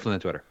 Barry Airflynn on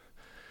Twitter.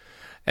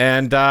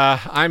 And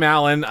I'm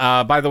Alan.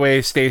 By the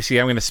way, Stacey,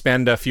 I'm going to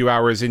spend a few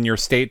hours in your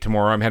state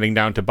tomorrow. I'm heading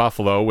down to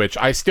Buffalo, which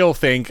I still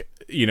think,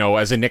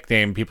 as a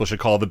nickname, people should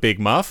call the Big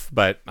Muff,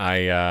 but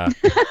I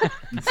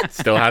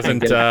still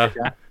hasn't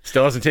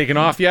taken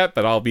off yet.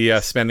 But I'll be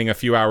spending a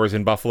few hours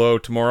in Buffalo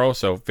tomorrow,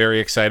 so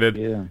very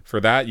excited for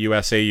that.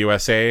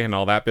 USA, and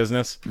all that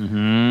business.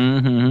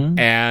 Mm-hmm.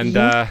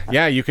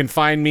 And you can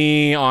find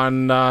me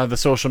on the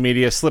social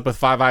media, Slip with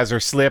Five Eyes or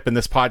Slip, and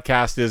this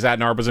podcast is at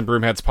Narbos and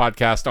Broomheads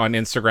Podcast on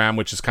Instagram,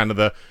 which is kind of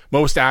the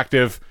most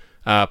active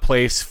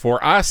place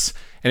for us.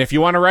 And if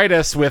you want to write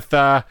us with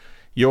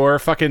your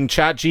fucking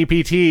chat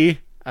GPT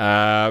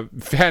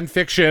fan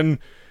fiction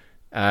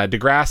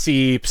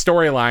Degrassi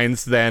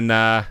storylines, then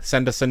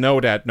send us a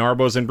note at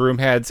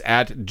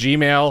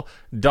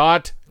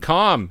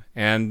narbosandbroomheads@gmail.com.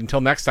 And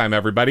until next time,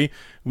 everybody,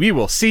 we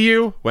will see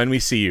you when we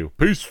see you.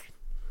 Peace.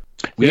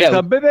 Baby.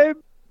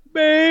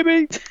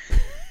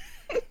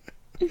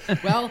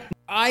 Well,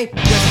 I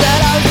just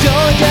said I was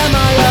going to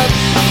my luck.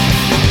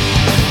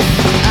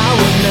 I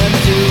would never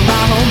do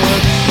my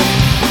homework.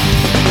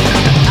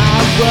 I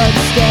would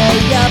stay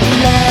up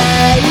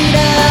late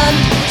and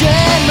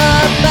dream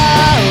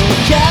about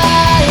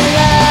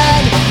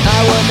Caroline. I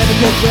would never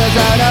kick girls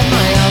out of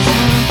my house.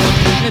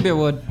 Maybe I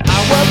would. I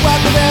would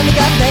walk around the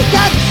cafe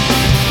cut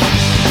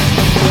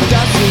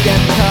just to get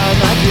behind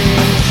my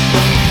dreams.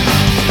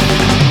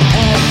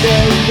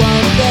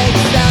 Everyone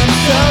thinks I'm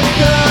so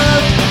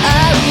cool.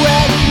 I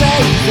went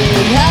crazy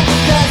at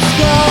the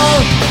school.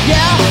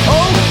 Yeah.